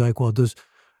 Mr. Dychtwald, does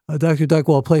Dr.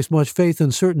 Dychtwald place much faith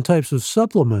in certain types of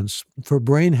supplements for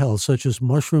brain health, such as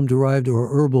mushroom-derived or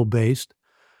herbal-based?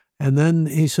 And then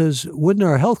he says, wouldn't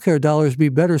our healthcare dollars be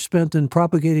better spent in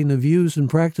propagating the views and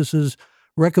practices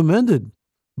recommended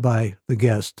by the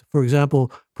guest? For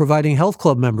example, providing health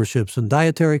club memberships and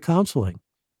dietary counseling.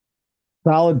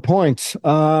 Solid points. If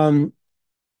I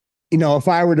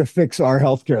were to fix our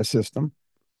healthcare system,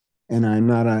 and I'm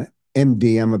not a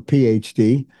MD, I'm a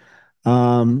PhD,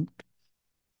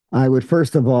 I would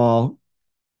first of all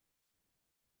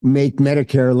make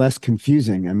Medicare less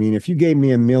confusing. I mean, if you gave me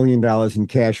 $1 million in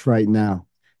cash right now,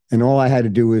 and all I had to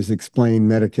do was explain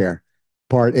Medicare,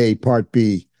 Part A, Part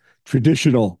B,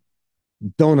 traditional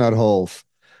donut holes,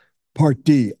 Part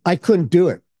D, I couldn't do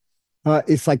it.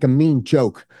 It's like a mean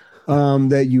joke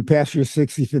that you pass your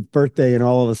 65th birthday and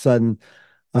all of a sudden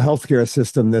a healthcare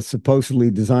system that's supposedly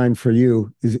designed for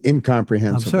you is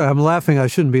incomprehensible. I'm sorry, I'm laughing. I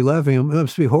shouldn't be laughing. It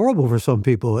must be horrible for some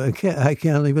people. I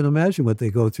can't even imagine what they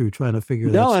go through trying to figure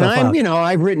that stuff out. No, and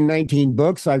I've written 19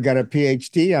 books. I've got a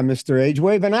PhD. I'm Mr.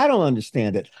 Agewave, and I don't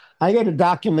understand it. I get a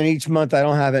document each month. I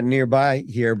don't have it nearby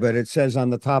here, but it says on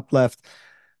the top left,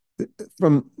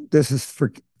 this is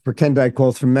for Ken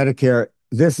Dychtwald from Medicare.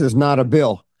 This is not a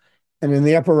bill. And in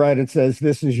the upper right, it says,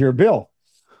 this is your bill.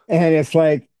 And it's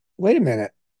like, wait a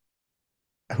minute.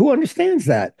 Who understands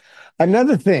that?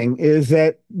 Another thing is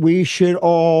that we should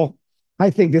all, I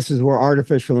think this is where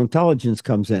artificial intelligence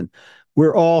comes in.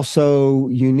 We're all so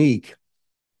unique.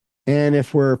 And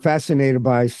if we're fascinated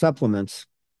by supplements,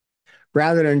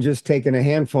 rather than just taking a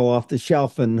handful off the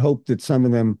shelf and hope that some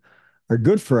of them are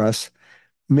good for us,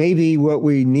 maybe what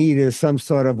we need is some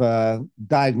sort of a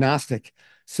diagnostic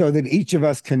so that each of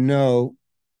us can know,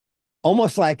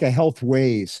 almost like a health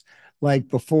Waze. Like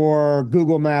before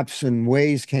Google Maps and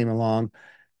Waze came along,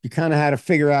 you kind of had to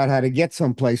figure out how to get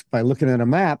someplace by looking at a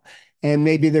map. And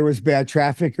maybe there was bad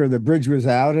traffic or the bridge was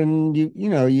out and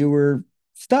you were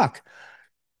stuck.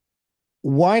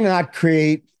 Why not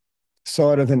create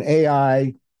sort of an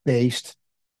AI-based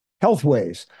health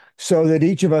Waze so that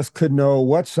each of us could know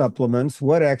what supplements,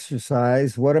 what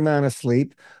exercise, what amount of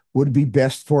sleep would be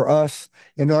best for us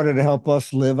in order to help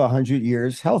us live 100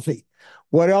 years healthy?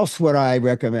 What else would I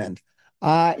recommend?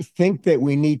 I think that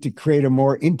we need to create a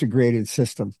more integrated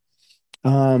system.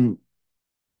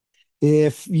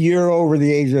 If you're over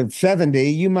the age of 70,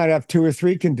 you might have 2 or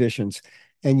 3 conditions,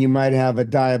 and you might have a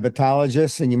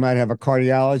diabetologist, and you might have a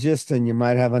cardiologist, and you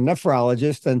might have a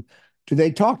nephrologist. And do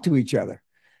they talk to each other?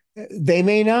 They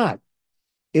may not.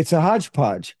 It's a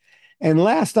hodgepodge. And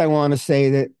last, I want to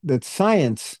say that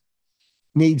science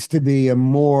needs to be a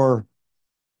more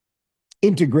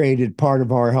integrated part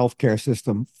of our healthcare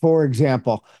system. For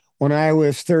example, when I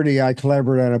was 30, I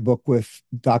collaborated on a book with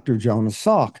Dr. Jonas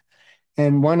Salk.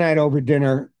 And one night over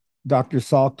dinner, Dr.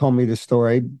 Salk told me the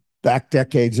story back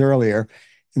decades earlier.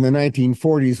 In the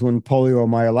 1940s, when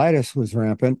poliomyelitis was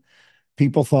rampant,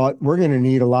 people thought we're going to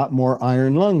need a lot more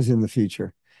iron lungs in the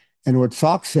future. And what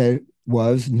Salk said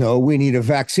was, no, we need a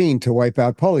vaccine to wipe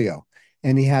out polio.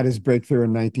 And he had his breakthrough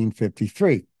in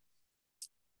 1953.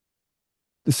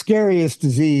 The scariest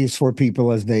disease for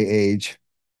people as they age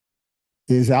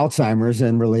is Alzheimer's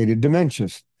and related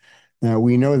dementias. Now,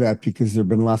 we know that because there have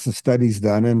been lots of studies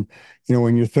done. And,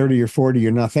 when you're 30 or 40,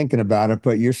 you're not thinking about it,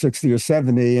 but you're 60 or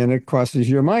 70 and it crosses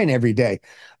your mind every day.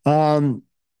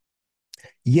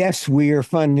 Yes, we are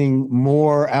funding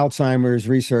more Alzheimer's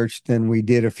research than we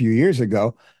did a few years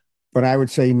ago, but I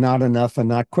would say not enough and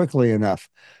not quickly enough.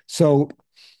 So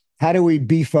how do we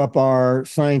beef up our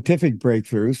scientific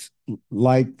breakthroughs,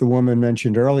 like the woman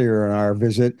mentioned earlier in our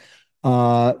visit,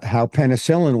 how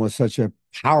penicillin was such a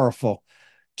powerful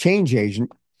change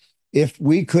agent? If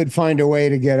we could find a way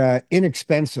to get an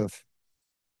inexpensive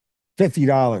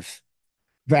 $50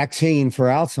 vaccine for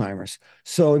Alzheimer's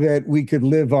so that we could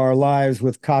live our lives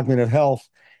with cognitive health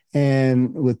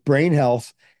and with brain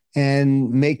health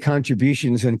and make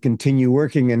contributions and continue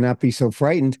working and not be so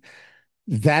frightened,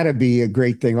 that'd be a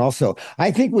great thing also.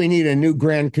 I think we need a new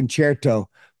grand concerto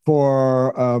for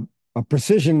a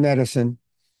precision medicine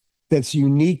that's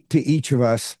unique to each of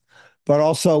us, but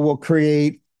also will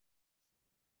create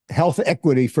health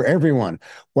equity for everyone.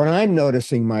 What I'm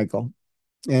noticing, Michael,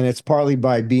 and it's partly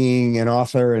by being an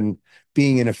author and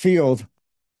being in a field,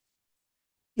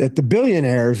 that the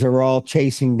billionaires are all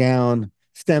chasing down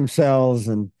stem cells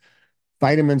and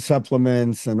vitamin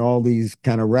supplements and all these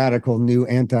kind of radical new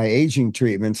anti-aging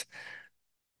treatments.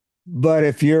 But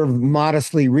if you're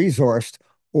modestly resourced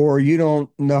or you don't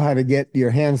know how to get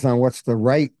your hands on what's the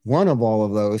right one of all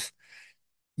of those,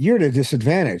 you're at a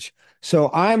disadvantage.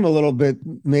 So I'm a little bit,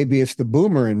 maybe it's the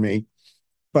boomer in me,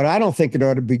 but I don't think it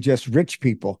ought to be just rich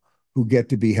people who get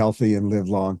to be healthy and live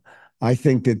long. I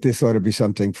think that this ought to be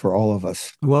something for all of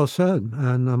us. Well said,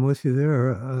 and I'm with you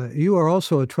there. You are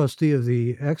also a trustee of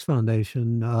the X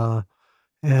Foundation,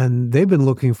 and they've been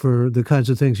looking for the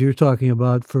kinds of things you're talking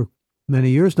about for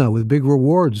many years now, with big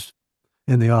rewards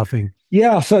in the offing.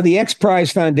 Yeah, so the X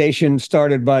Prize Foundation,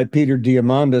 started by Peter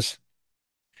Diamandis,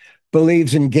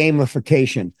 believes in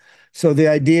gamification. So the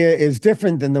idea is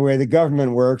different than the way the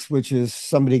government works, which is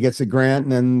somebody gets a grant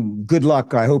and then good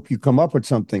luck, I hope you come up with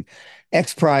something.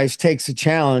 X Prize takes a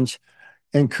challenge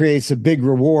and creates a big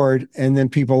reward, and then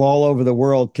people all over the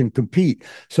world can compete.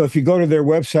 So if you go to their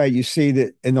website, you see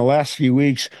that in the last few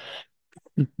weeks,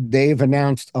 they've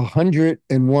announced $101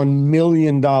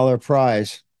 million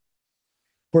prize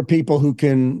for people who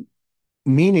can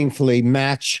meaningfully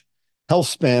match health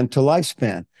span to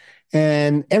lifespan.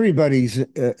 And everybody's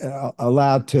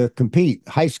allowed to compete.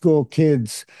 High school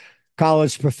kids,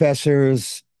 college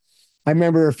professors. I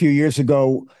remember a few years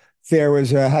ago, there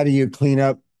was a how do you clean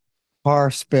up car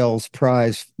spills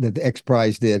prize that the X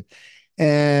Prize did.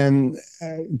 And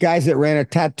guys that ran a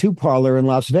tattoo parlor in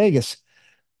Las Vegas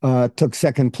took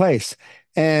second place.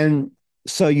 And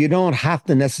so you don't have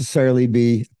to necessarily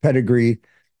be a pedigree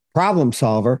problem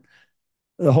solver.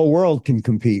 The whole world can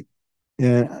compete.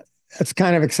 And that's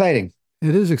kind of exciting.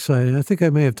 It is exciting. I think I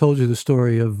may have told you the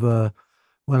story of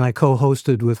when I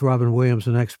co-hosted with Robin Williams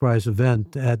an X Prize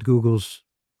event at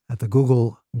the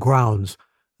Google grounds,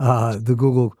 the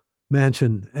Google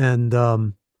mansion.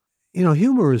 And,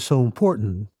 humor is so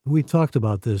important. We talked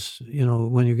about this,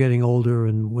 when you're getting older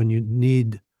and when you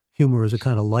need humor as a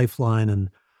kind of lifeline and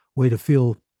way to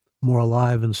feel more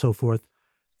alive and so forth.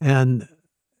 And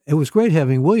it was great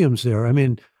having Williams there. I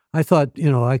mean, I thought,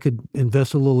 I could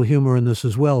invest a little humor in this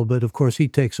as well, but of course he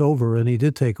takes over, and he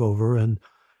did take over, and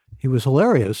he was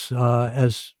hilarious,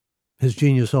 as his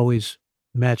genius always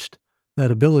matched that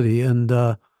ability. And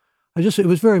it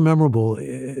was very memorable.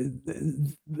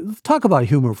 Talk about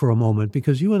humor for a moment,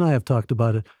 because you and I have talked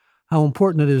about it, how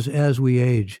important it is as we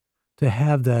age to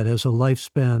have that as a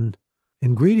lifespan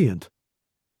ingredient.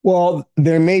 Well,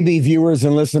 there may be viewers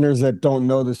and listeners that don't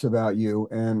know this about you,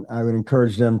 and I would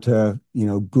encourage them to,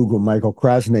 Google Michael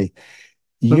Krasny.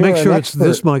 But make sure it's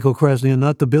this Michael Krasny and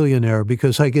not the billionaire,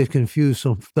 because I get confused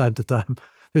from time to time.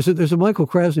 There's a Michael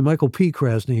Krasny, Michael P.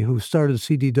 Krasny, who started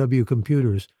CDW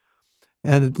Computers,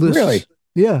 and it lists, really,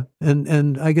 yeah,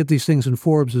 and I get these things in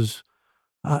Forbes as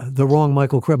the wrong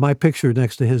Michael Krasny, my picture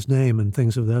next to his name and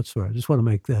things of that sort. I just want to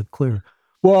make that clear.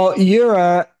 Well, you're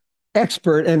a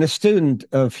expert and a student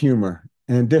of humor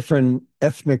and different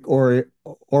ethnic or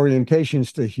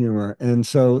orientations to humor. And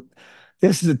so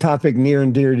this is a topic near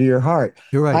and dear to your heart.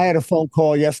 You're right. I had a phone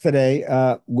call yesterday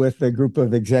with a group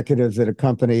of executives at a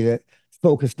company that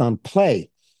focused on play.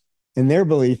 And their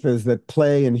belief is that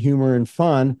play and humor and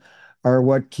fun are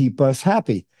what keep us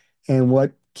happy and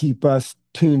what keep us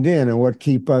tuned in and what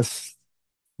keep us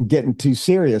getting too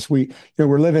serious. We're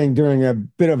living during a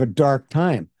bit of a dark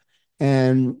time,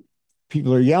 and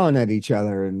people are yelling at each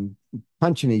other and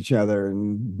punching each other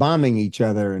and bombing each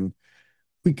other. And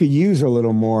we could use a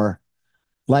little more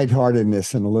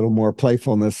lightheartedness and a little more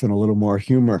playfulness and a little more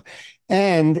humor.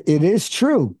 And it is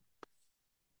true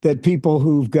that people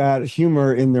who've got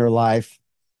humor in their life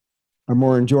are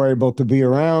more enjoyable to be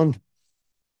around.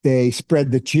 They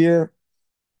spread the cheer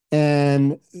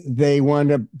and they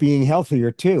wind up being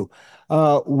healthier too.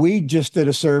 We just did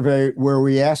a survey where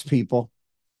we asked people,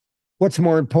 what's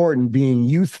more important, being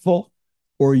youthful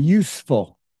or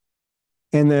useful?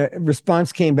 And the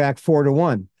response came back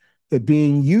 4-1, that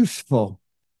being useful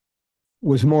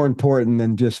was more important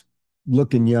than just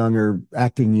looking young or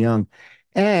acting young.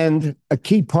 And a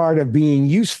key part of being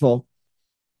useful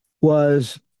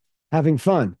was having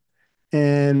fun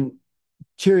and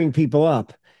cheering people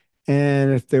up.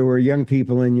 And if there were young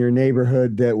people in your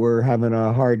neighborhood that were having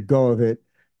a hard go of it,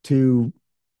 to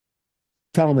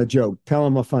tell them a joke, tell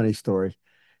them a funny story,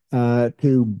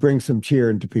 to bring some cheer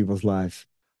into people's lives.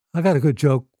 I got a good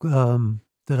joke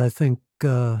that I think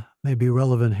may be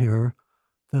relevant here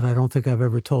that I don't think I've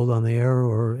ever told on the air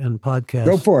or in podcasts.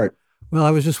 Go for it. Well,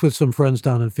 I was just with some friends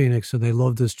down in Phoenix, and they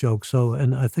loved this joke. So,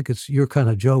 and I think it's your kind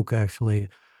of joke, actually,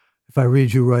 if I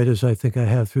read you right, as I think I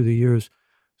have through the years.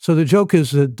 So the joke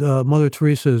is that Mother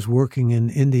Teresa is working in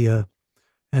India,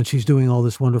 and she's doing all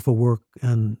this wonderful work,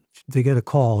 and they get a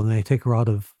call, and they take her out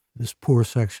of this poor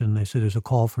section. They say, there's a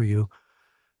call for you.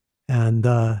 And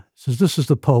says, this is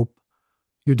the Pope.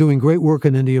 You're doing great work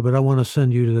in India, but I want to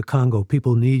send you to the Congo.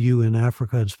 People need you in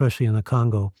Africa, especially in the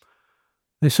Congo.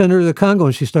 They send her to the Congo,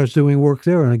 and she starts doing work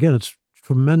there. And again, it's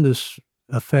tremendous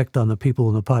effect on the people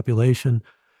in the population.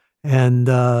 And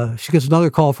she gets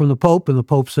another call from the Pope, and the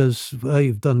Pope says, well,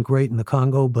 you've done great in the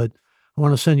Congo, but I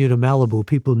want to send you to Malibu.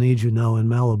 People need you now in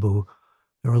Malibu.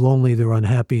 They're lonely, they're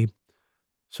unhappy.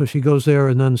 So she goes there,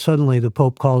 and then suddenly the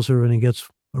Pope calls her, and he gets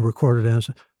a recorded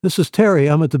answer. This is Terry.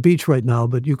 I'm at the beach right now,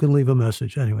 but you can leave a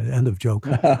message. Anyway, end of joke.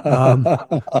 All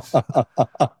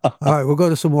right, we'll go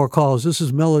to some more calls. This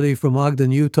is Melody from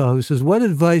Ogden, Utah, who says, what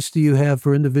advice do you have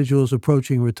for individuals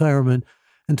approaching retirement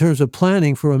in terms of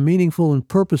planning for a meaningful and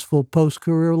purposeful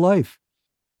post-career life?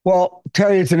 Well,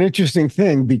 Terry, it's an interesting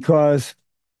thing because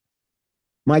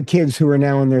my kids who are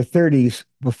now in their 30s,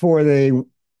 before they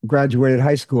graduated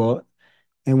high school,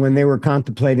 and when they were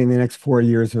contemplating the next 4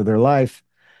 years of their life,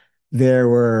 there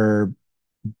were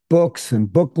books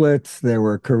and booklets. There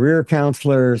were career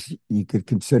counselors. You could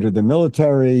consider the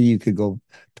military. You could go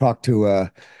talk to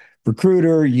a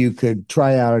recruiter. You could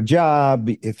try out a job.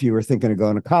 If you were thinking of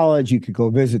going to college, you could go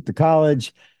visit the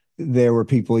college. There were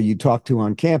people you talked to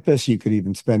on campus. You could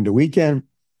even spend a weekend.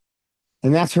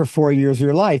 And that's for 4 years of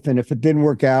your life. And if it didn't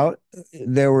work out,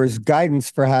 there was guidance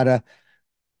for how to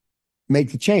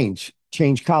make the change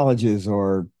colleges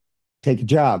or take a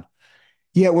job.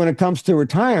 Yet when it comes to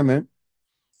retirement,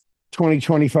 20,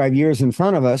 25 years in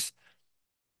front of us,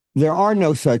 there are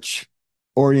no such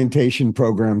orientation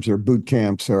programs or boot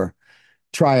camps or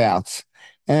tryouts.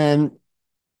 And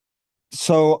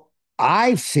so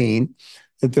I've seen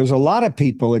that there's a lot of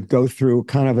people that go through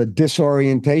kind of a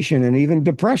disorientation and even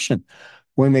depression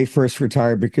when they first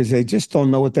retire because they just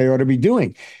don't know what they ought to be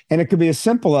doing. And it could be as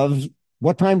simple as,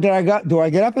 what time do I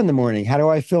get up in the morning? How do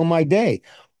I fill my day?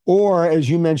 Or, as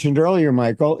you mentioned earlier,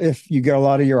 Michael, if you get a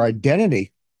lot of your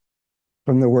identity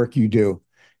from the work you do,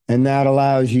 and that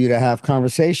allows you to have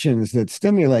conversations that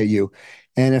stimulate you.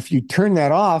 And if you turn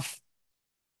that off,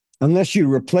 unless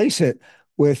you replace it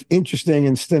with interesting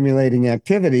and stimulating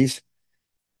activities,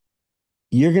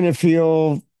 you're going to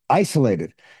feel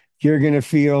isolated. You're going to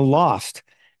feel lost.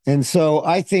 And so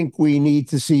I think we need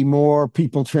to see more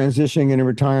people transitioning into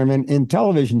retirement in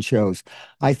television shows.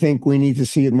 I think we need to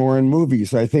see it more in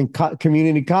movies. I think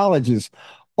community colleges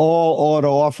all ought to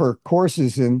offer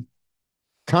courses in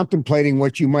contemplating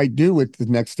what you might do with the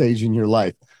next stage in your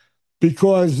life,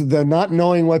 because the not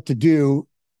knowing what to do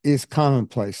is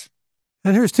commonplace.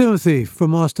 And here's Timothy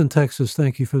from Austin, Texas.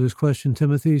 Thank you for this question,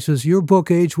 Timothy. He says, your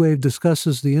book, Age Wave,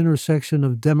 discusses the intersection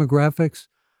of demographics,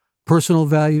 personal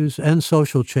values, and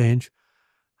social change.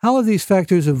 How have these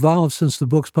factors evolved since the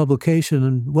book's publication,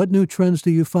 and what new trends do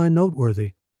you find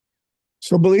noteworthy?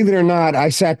 So believe it or not, I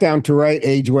sat down to write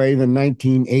Age Wave in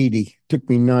 1980. It took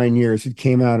me 9 years. It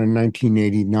came out in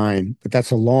 1989, but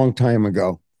that's a long time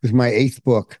ago. It was my eighth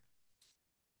book.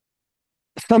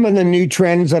 Some of the new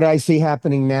trends that I see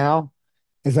happening now,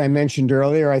 as I mentioned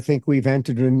earlier, I think we've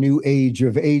entered a new age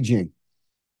of aging.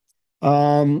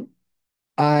 Um,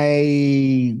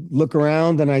 I look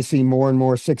around and I see more and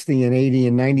more 60 and 80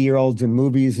 and 90-year-olds in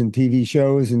movies and TV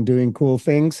shows and doing cool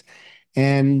things.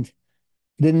 And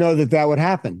didn't know that that would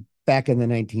happen back in the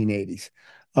 1980s.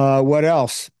 What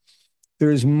else?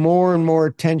 There's more and more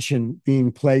attention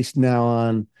being placed now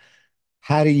on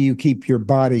how do you keep your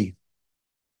body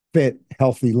fit,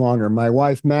 healthy longer. My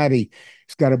wife, Maddie,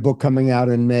 has got a book coming out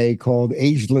in May called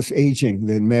Ageless Aging,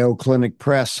 the Mayo Clinic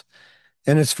Press,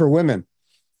 and it's for women.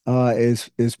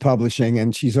 Is publishing,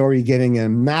 and she's already getting a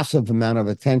massive amount of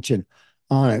attention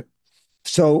on it.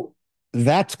 So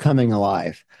that's coming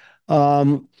alive.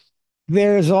 Um,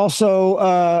 there's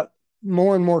also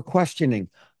more and more questioning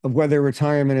of whether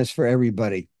retirement is for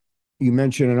everybody. You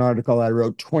mentioned an article I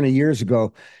wrote 20 years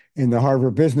ago in the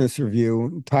Harvard Business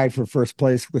Review, tied for first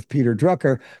place with Peter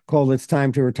Drucker, called It's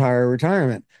Time to Retire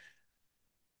Retirement.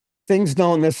 Things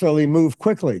don't necessarily move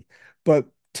quickly, but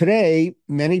today,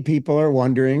 many people are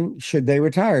wondering, should they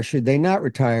retire? Should they not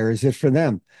retire? Is it for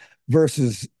them?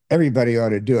 Versus everybody ought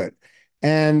to do it.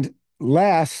 And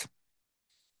last,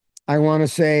 I want to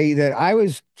say that I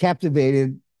was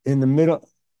captivated in the middle.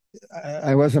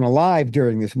 I wasn't alive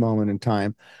during this moment in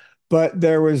time, but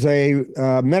there was a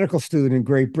medical student in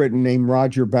Great Britain named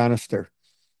Roger Bannister.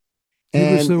 He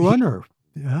was And the he, runner.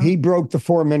 Yeah. he broke the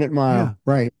 4 minute Yeah. mile,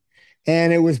 right?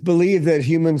 And it was believed that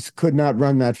humans could not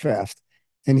run that fast.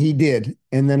 And he did.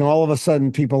 And then all of a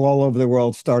sudden, people all over the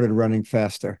world started running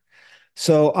faster.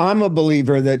 So I'm a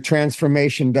believer that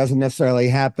transformation doesn't necessarily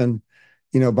happen,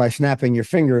 by snapping your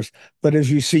fingers. But as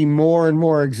you see more and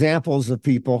more examples of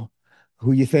people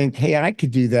who you think, hey, I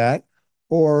could do that,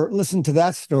 or listen to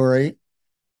that story,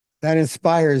 that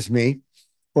inspires me.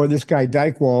 Or this guy,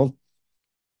 Dychtwald,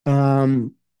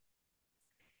 um,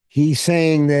 he's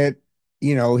saying that,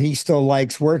 he still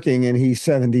likes working and he's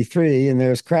 73. And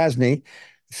there's Krasny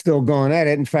still going at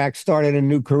it. In fact, started a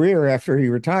new career after he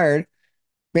retired.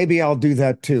 Maybe I'll do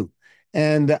that too.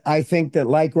 And I think that,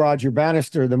 like Roger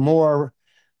Bannister, the more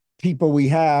people we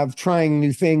have trying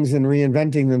new things and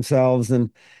reinventing themselves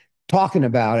and talking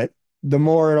about it, the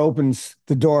more it opens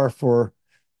the door for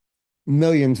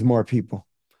millions more people.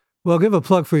 Well, give a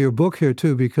plug for your book here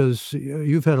too, because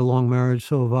you've had a long marriage,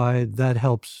 so have I. That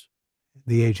helps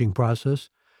the aging process.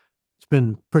 It's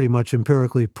been pretty much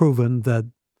empirically proven that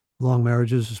long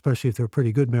marriages, especially if they're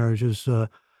pretty good marriages,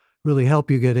 really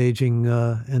help you get aging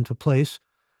into place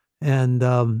and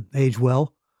age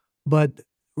well. But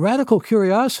radical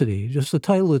curiosity, just the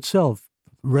title itself,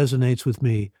 resonates with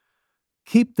me.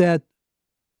 Keep that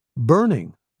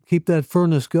burning, keep that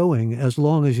furnace going as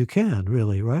long as you can,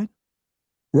 really, right?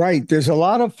 Right. There's a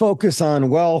lot of focus on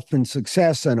wealth and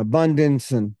success and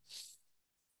abundance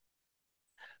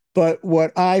but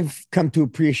what I've come to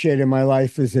appreciate in my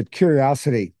life is that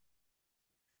curiosity.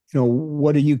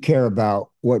 What do you care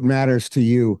about? What matters to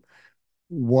you?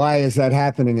 Why is that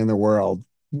happening in the world?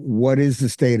 What is the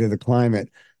state of the climate?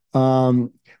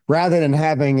 Um, Rather than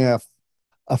having a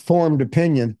formed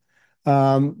opinion,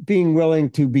 being willing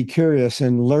to be curious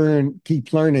and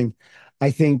keep learning,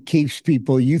 I think keeps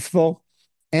people youthful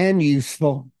and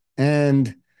useful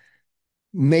and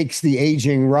makes the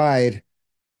aging ride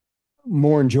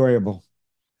more enjoyable.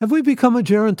 Have we become a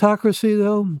gerontocracy,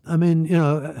 though? I mean,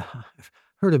 I've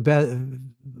heard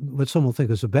what some will think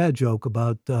is a bad joke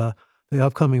about the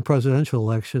upcoming presidential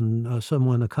election.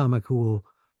 Someone, a comic who will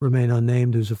remain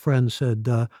unnamed, who's a friend, said,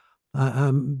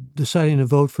 I'm deciding to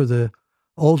vote for the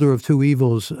older of two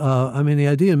evils. I mean, the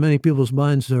idea in many people's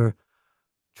minds are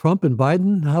Trump and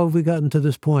Biden. How have we gotten to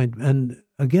this point? And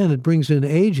again, it brings in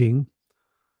aging,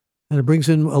 and it brings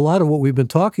in a lot of what we've been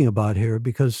talking about here,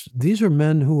 because these are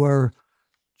men who are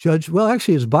judged. Well,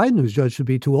 actually, it's Biden who's judged to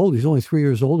be too old. He's only 3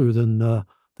 years older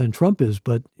than Trump is.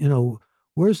 But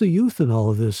where's the youth in all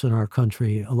of this in our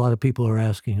country? A lot of people are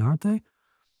asking, aren't they?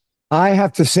 I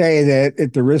have to say that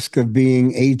at the risk of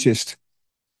being ageist,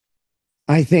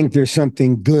 I think there's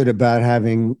something good about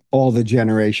having all the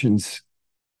generations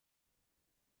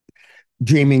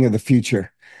dreaming of the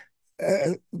future.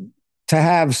 Uh, to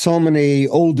have so many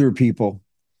older people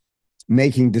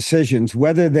making decisions,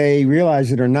 whether they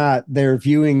realize it or not, they're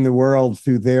viewing the world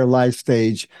through their life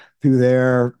stage, through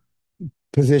their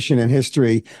position in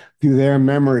history, through their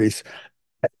memories.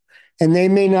 And they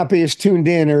may not be as tuned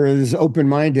in or as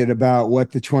open-minded about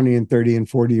what the 20 and 30 and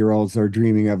 40-year-olds are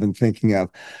dreaming of and thinking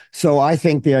of. So I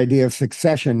think the idea of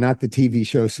Succession, not the TV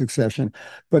show Succession,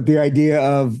 but the idea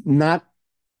of not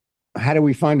how do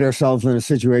we find ourselves in a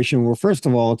situation where, first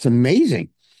of all, it's amazing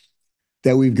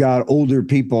that we've got older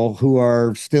people who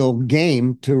are still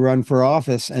game to run for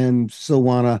office and still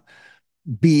want to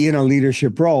be in a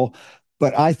leadership role.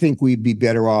 But I think we'd be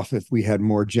better off if we had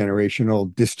more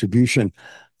generational distribution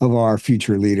of our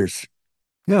future leaders.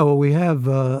 Yeah, well, we have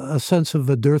a sense of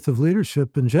a dearth of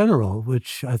leadership in general,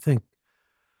 which I think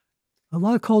a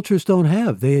lot of cultures don't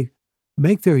have. They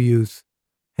make their youth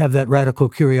have that radical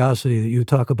curiosity that you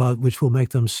talk about, which will make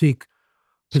them seek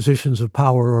positions of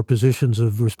power or positions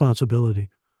of responsibility.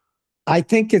 I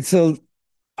think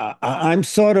I'm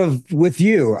sort of with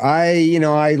you. I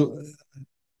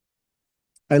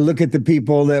look at the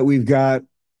people that we've got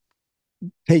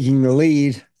taking the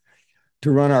lead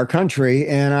to run our country,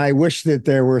 and I wish that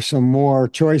there were some more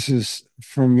choices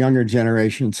from younger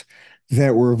generations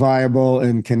that were viable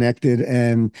and connected.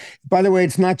 And by the way,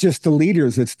 it's not just the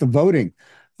leaders, it's the voting.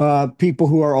 People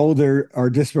who are older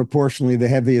are disproportionately the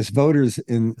heaviest voters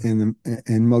in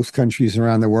most countries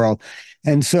around the world.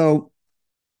 And so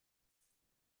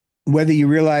whether you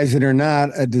realize it or not,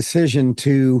 a decision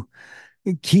to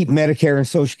keep Medicare and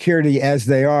Social Security as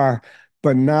they are,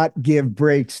 but not give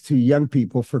breaks to young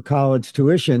people for college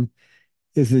tuition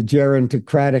is a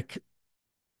gerontocratic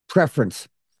preference.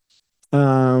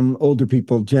 Older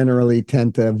people generally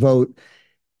tend to vote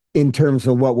in terms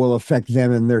of what will affect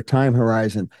them and their time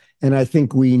horizon. And I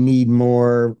think we need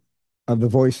more of the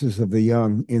voices of the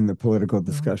young in the political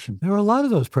discussion. There are a lot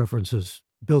of those preferences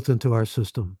built into our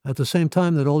system. At the same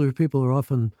time that older people are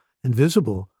often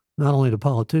invisible, not only to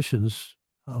politicians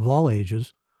of all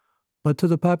ages, but to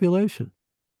the population.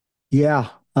 Yeah.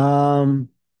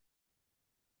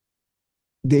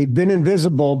 They've been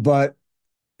invisible, but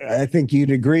I think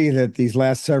you'd agree that these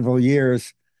last several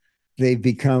years, they've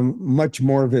become much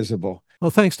more visible. Well,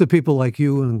 thanks to people like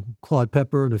you and Claude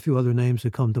Pepper and a few other names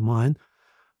that come to mind.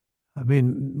 I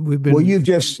mean, we've been. Well, you've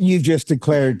just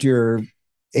declared your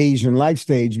Asian life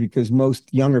stage because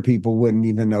most younger people wouldn't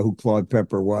even know who Claude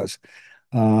Pepper was.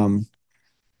 Um,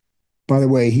 by the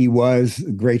way, he was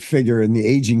a great figure in the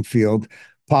aging field,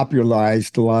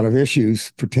 popularized a lot of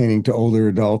issues pertaining to older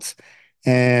adults.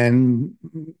 And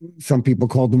some people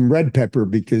called him Red Pepper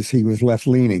because he was left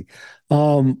leaning.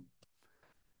 But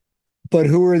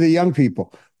who are the young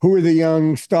people? Who are the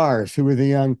young stars? Who are the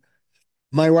young?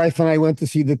 My wife and I went to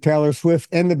see the Taylor Swift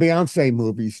and the Beyonce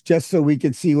movies just so we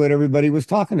could see what everybody was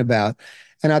talking about.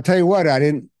 And I'll tell you what, I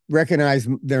didn't recognize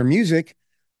their music,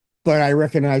 but I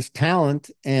recognized talent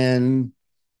and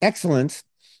excellence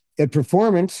at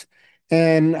performance.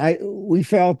 And we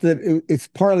felt that it's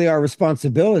partly our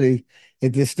responsibility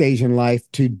at this stage in life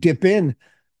to dip in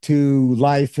to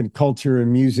life and culture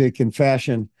and music and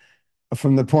fashion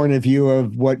from the point of view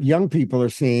of what young people are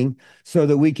seeing so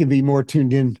that we can be more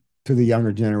tuned in to the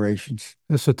younger generations.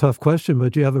 That's a tough question,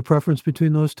 but do you have a preference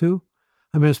between those two?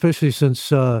 I mean, especially since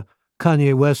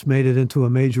Kanye West made it into a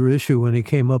major issue when he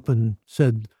came up and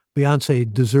said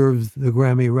Beyonce deserved the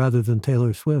Grammy rather than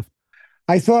Taylor Swift.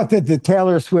 I thought that the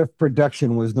Taylor Swift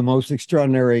production was the most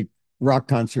extraordinary rock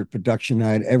concert production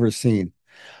I had ever seen.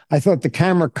 I thought the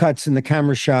camera cuts and the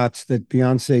camera shots that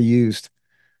Beyonce used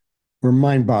were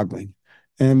mind-boggling,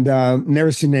 and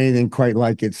never seen anything quite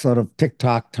like it. Sort of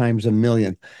TikTok times a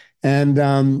million,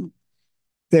 and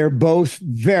they're both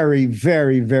very,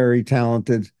 very, very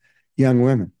talented young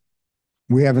women.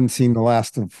 We haven't seen the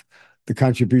last of the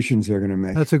contributions they're going to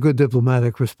make. That's a good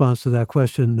diplomatic response to that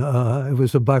question. It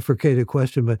was a bifurcated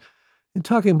question, but in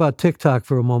talking about TikTok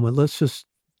for a moment,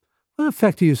 what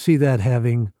effect do you see that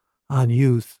having on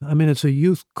youth? I mean, it's a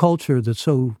youth culture that's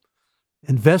so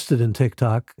invested in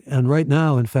TikTok. And right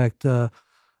now, in fact, I've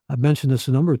mentioned this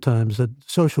a number of times that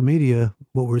social media,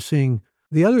 what we're seeing,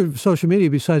 the other social media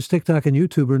besides TikTok and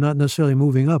YouTube are not necessarily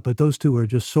moving up, but those two are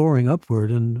just soaring upward.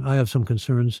 And I have some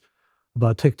concerns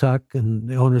about TikTok and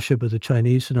the ownership of the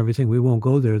Chinese and everything. We won't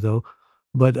go there though.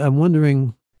 But I'm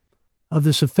wondering of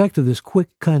this effect of this quick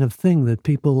kind of thing that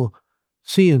people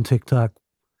see in TikTok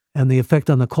and the effect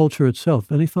on the culture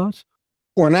itself. Any thoughts?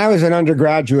 When I was an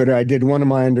undergraduate, I did one of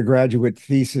my undergraduate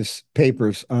thesis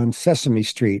papers on Sesame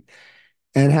Street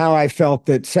and how I felt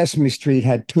that Sesame Street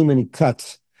had too many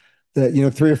cuts, that,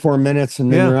 3 or 4 minutes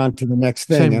and then you're on to the next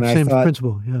thing. And I Same thought,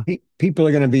 principle. Yeah. People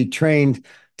are going to be trained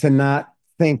to not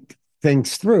think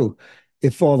things through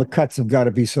if all the cuts have got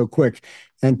to be so quick.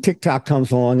 And TikTok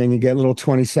comes along and you get little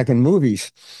 20-second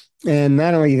movies. And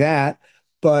not only that,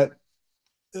 but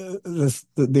the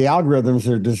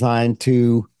algorithms are designed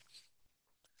to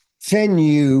send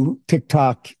you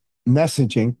TikTok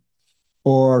messaging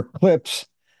or clips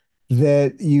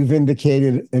that you've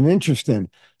indicated an interest in.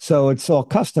 So it's all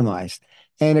customized,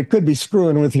 and it could be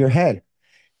screwing with your head.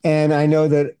 And I know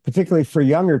that particularly for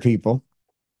younger people,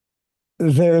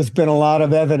 there's been a lot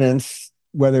of evidence,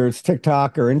 whether it's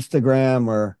TikTok or Instagram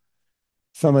or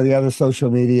some of the other social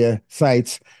media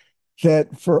sites,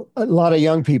 that for a lot of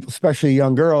young people, especially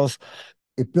young girls,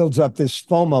 it builds up this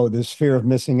FOMO, this fear of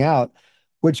missing out,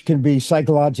 which can be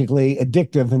psychologically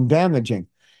addictive and damaging.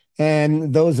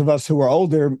 And those of us who are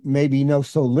older maybe know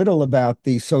so little about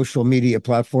these social media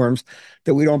platforms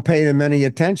that we don't pay them any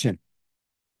attention.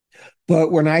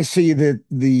 But when I see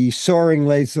the soaring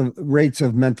rates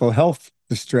of mental health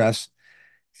distress,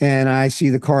 and I see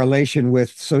the correlation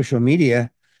with social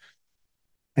media,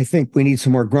 I think we need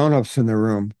some more grown-ups in the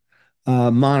room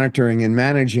monitoring and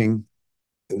managing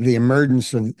the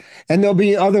emergence of, and there'll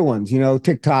be other ones.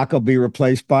 TikTok will be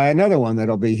replaced by another one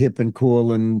that'll be hip and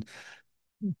cool and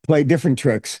play different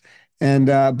tricks. And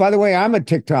by the way, I'm a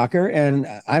TikToker and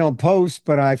I don't post,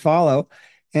 but I follow.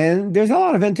 And there's a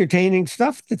lot of entertaining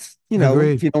stuff that's,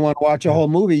 Agreed. if you don't want to watch a whole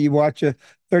movie, you watch a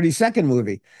 30-second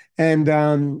movie.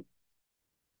 And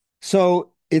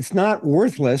so it's not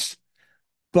worthless,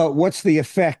 but what's the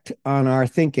effect on our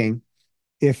thinking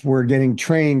if we're getting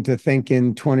trained to think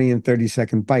in 20 and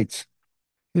 30-second bites?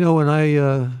 When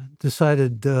I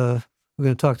decided we're going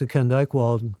to talk to Ken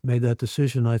Dychtwald and made that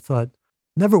decision, I thought,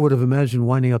 never would have imagined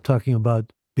winding up talking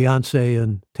about Beyonce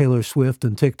and Taylor Swift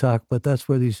and TikTok, but that's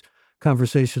where these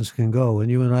conversations can go. And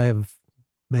you and I have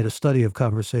made a study of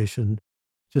conversation,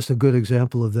 just a good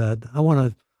example of that. I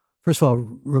want to, first of all,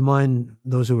 remind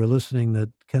those who are listening that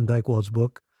Ken Dychtwald's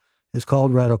book is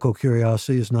called Radical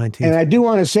Curiosity. His 19th. And I do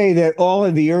want to say that all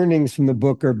of the earnings from the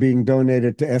book are being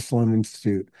donated to Esalen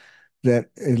Institute. That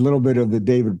a little bit of the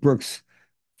David Brooks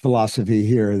philosophy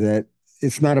here, that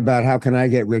it's not about how can I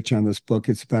get rich on this book,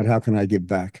 it's about how can I give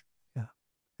back. Yeah.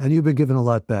 And you've been giving a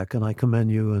lot back, and I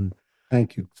commend you. And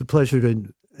thank you. It's a pleasure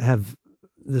to have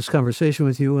this conversation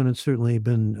with you, and it's certainly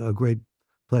been a great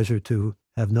pleasure to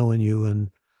have known you. And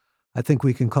I think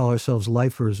we can call ourselves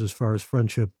lifers as far as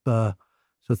friendship. So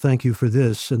thank you for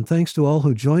this. And thanks to all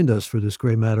who joined us for this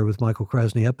Gray Matter with Michael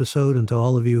Krasny episode, and to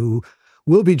all of you who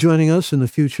will be joining us in the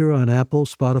future on Apple,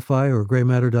 Spotify, or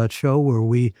graymatter.show, where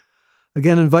we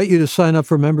again invite you to sign up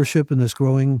for membership in this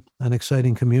growing and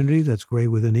exciting community. That's Gray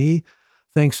with an E.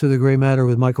 Thanks to the Gray Matter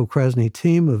with Michael Krasny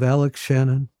team of Alex,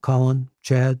 Shannon, Colin,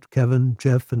 Chad, Kevin,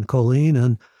 Jeff, and Colleen.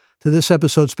 And to this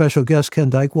episode's special guest,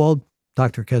 Ken Dychtwald,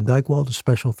 Dr. Ken Dychtwald, a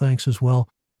special thanks as well.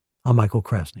 I'm Michael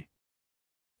Krasny.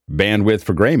 Bandwidth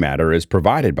for Gray Matter is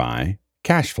provided by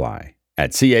CacheFly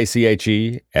at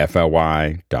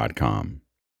CACHEFLY.com.